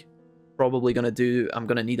part 3. Probably I'm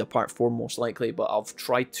gonna need a part 4 most likely, but I've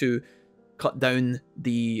tried to cut down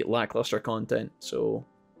the lackluster content. So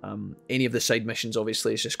any of the side missions,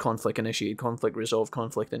 obviously, it's just conflict initiated, conflict resolved,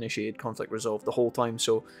 conflict initiated, conflict resolved the whole time.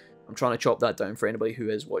 So I'm trying to chop that down for anybody who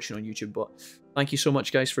is watching on YouTube. But thank you so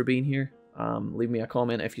much, guys, for being here. Leave me a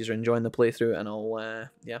comment if you're enjoying the playthrough, and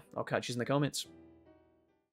I'll catch you in the comments.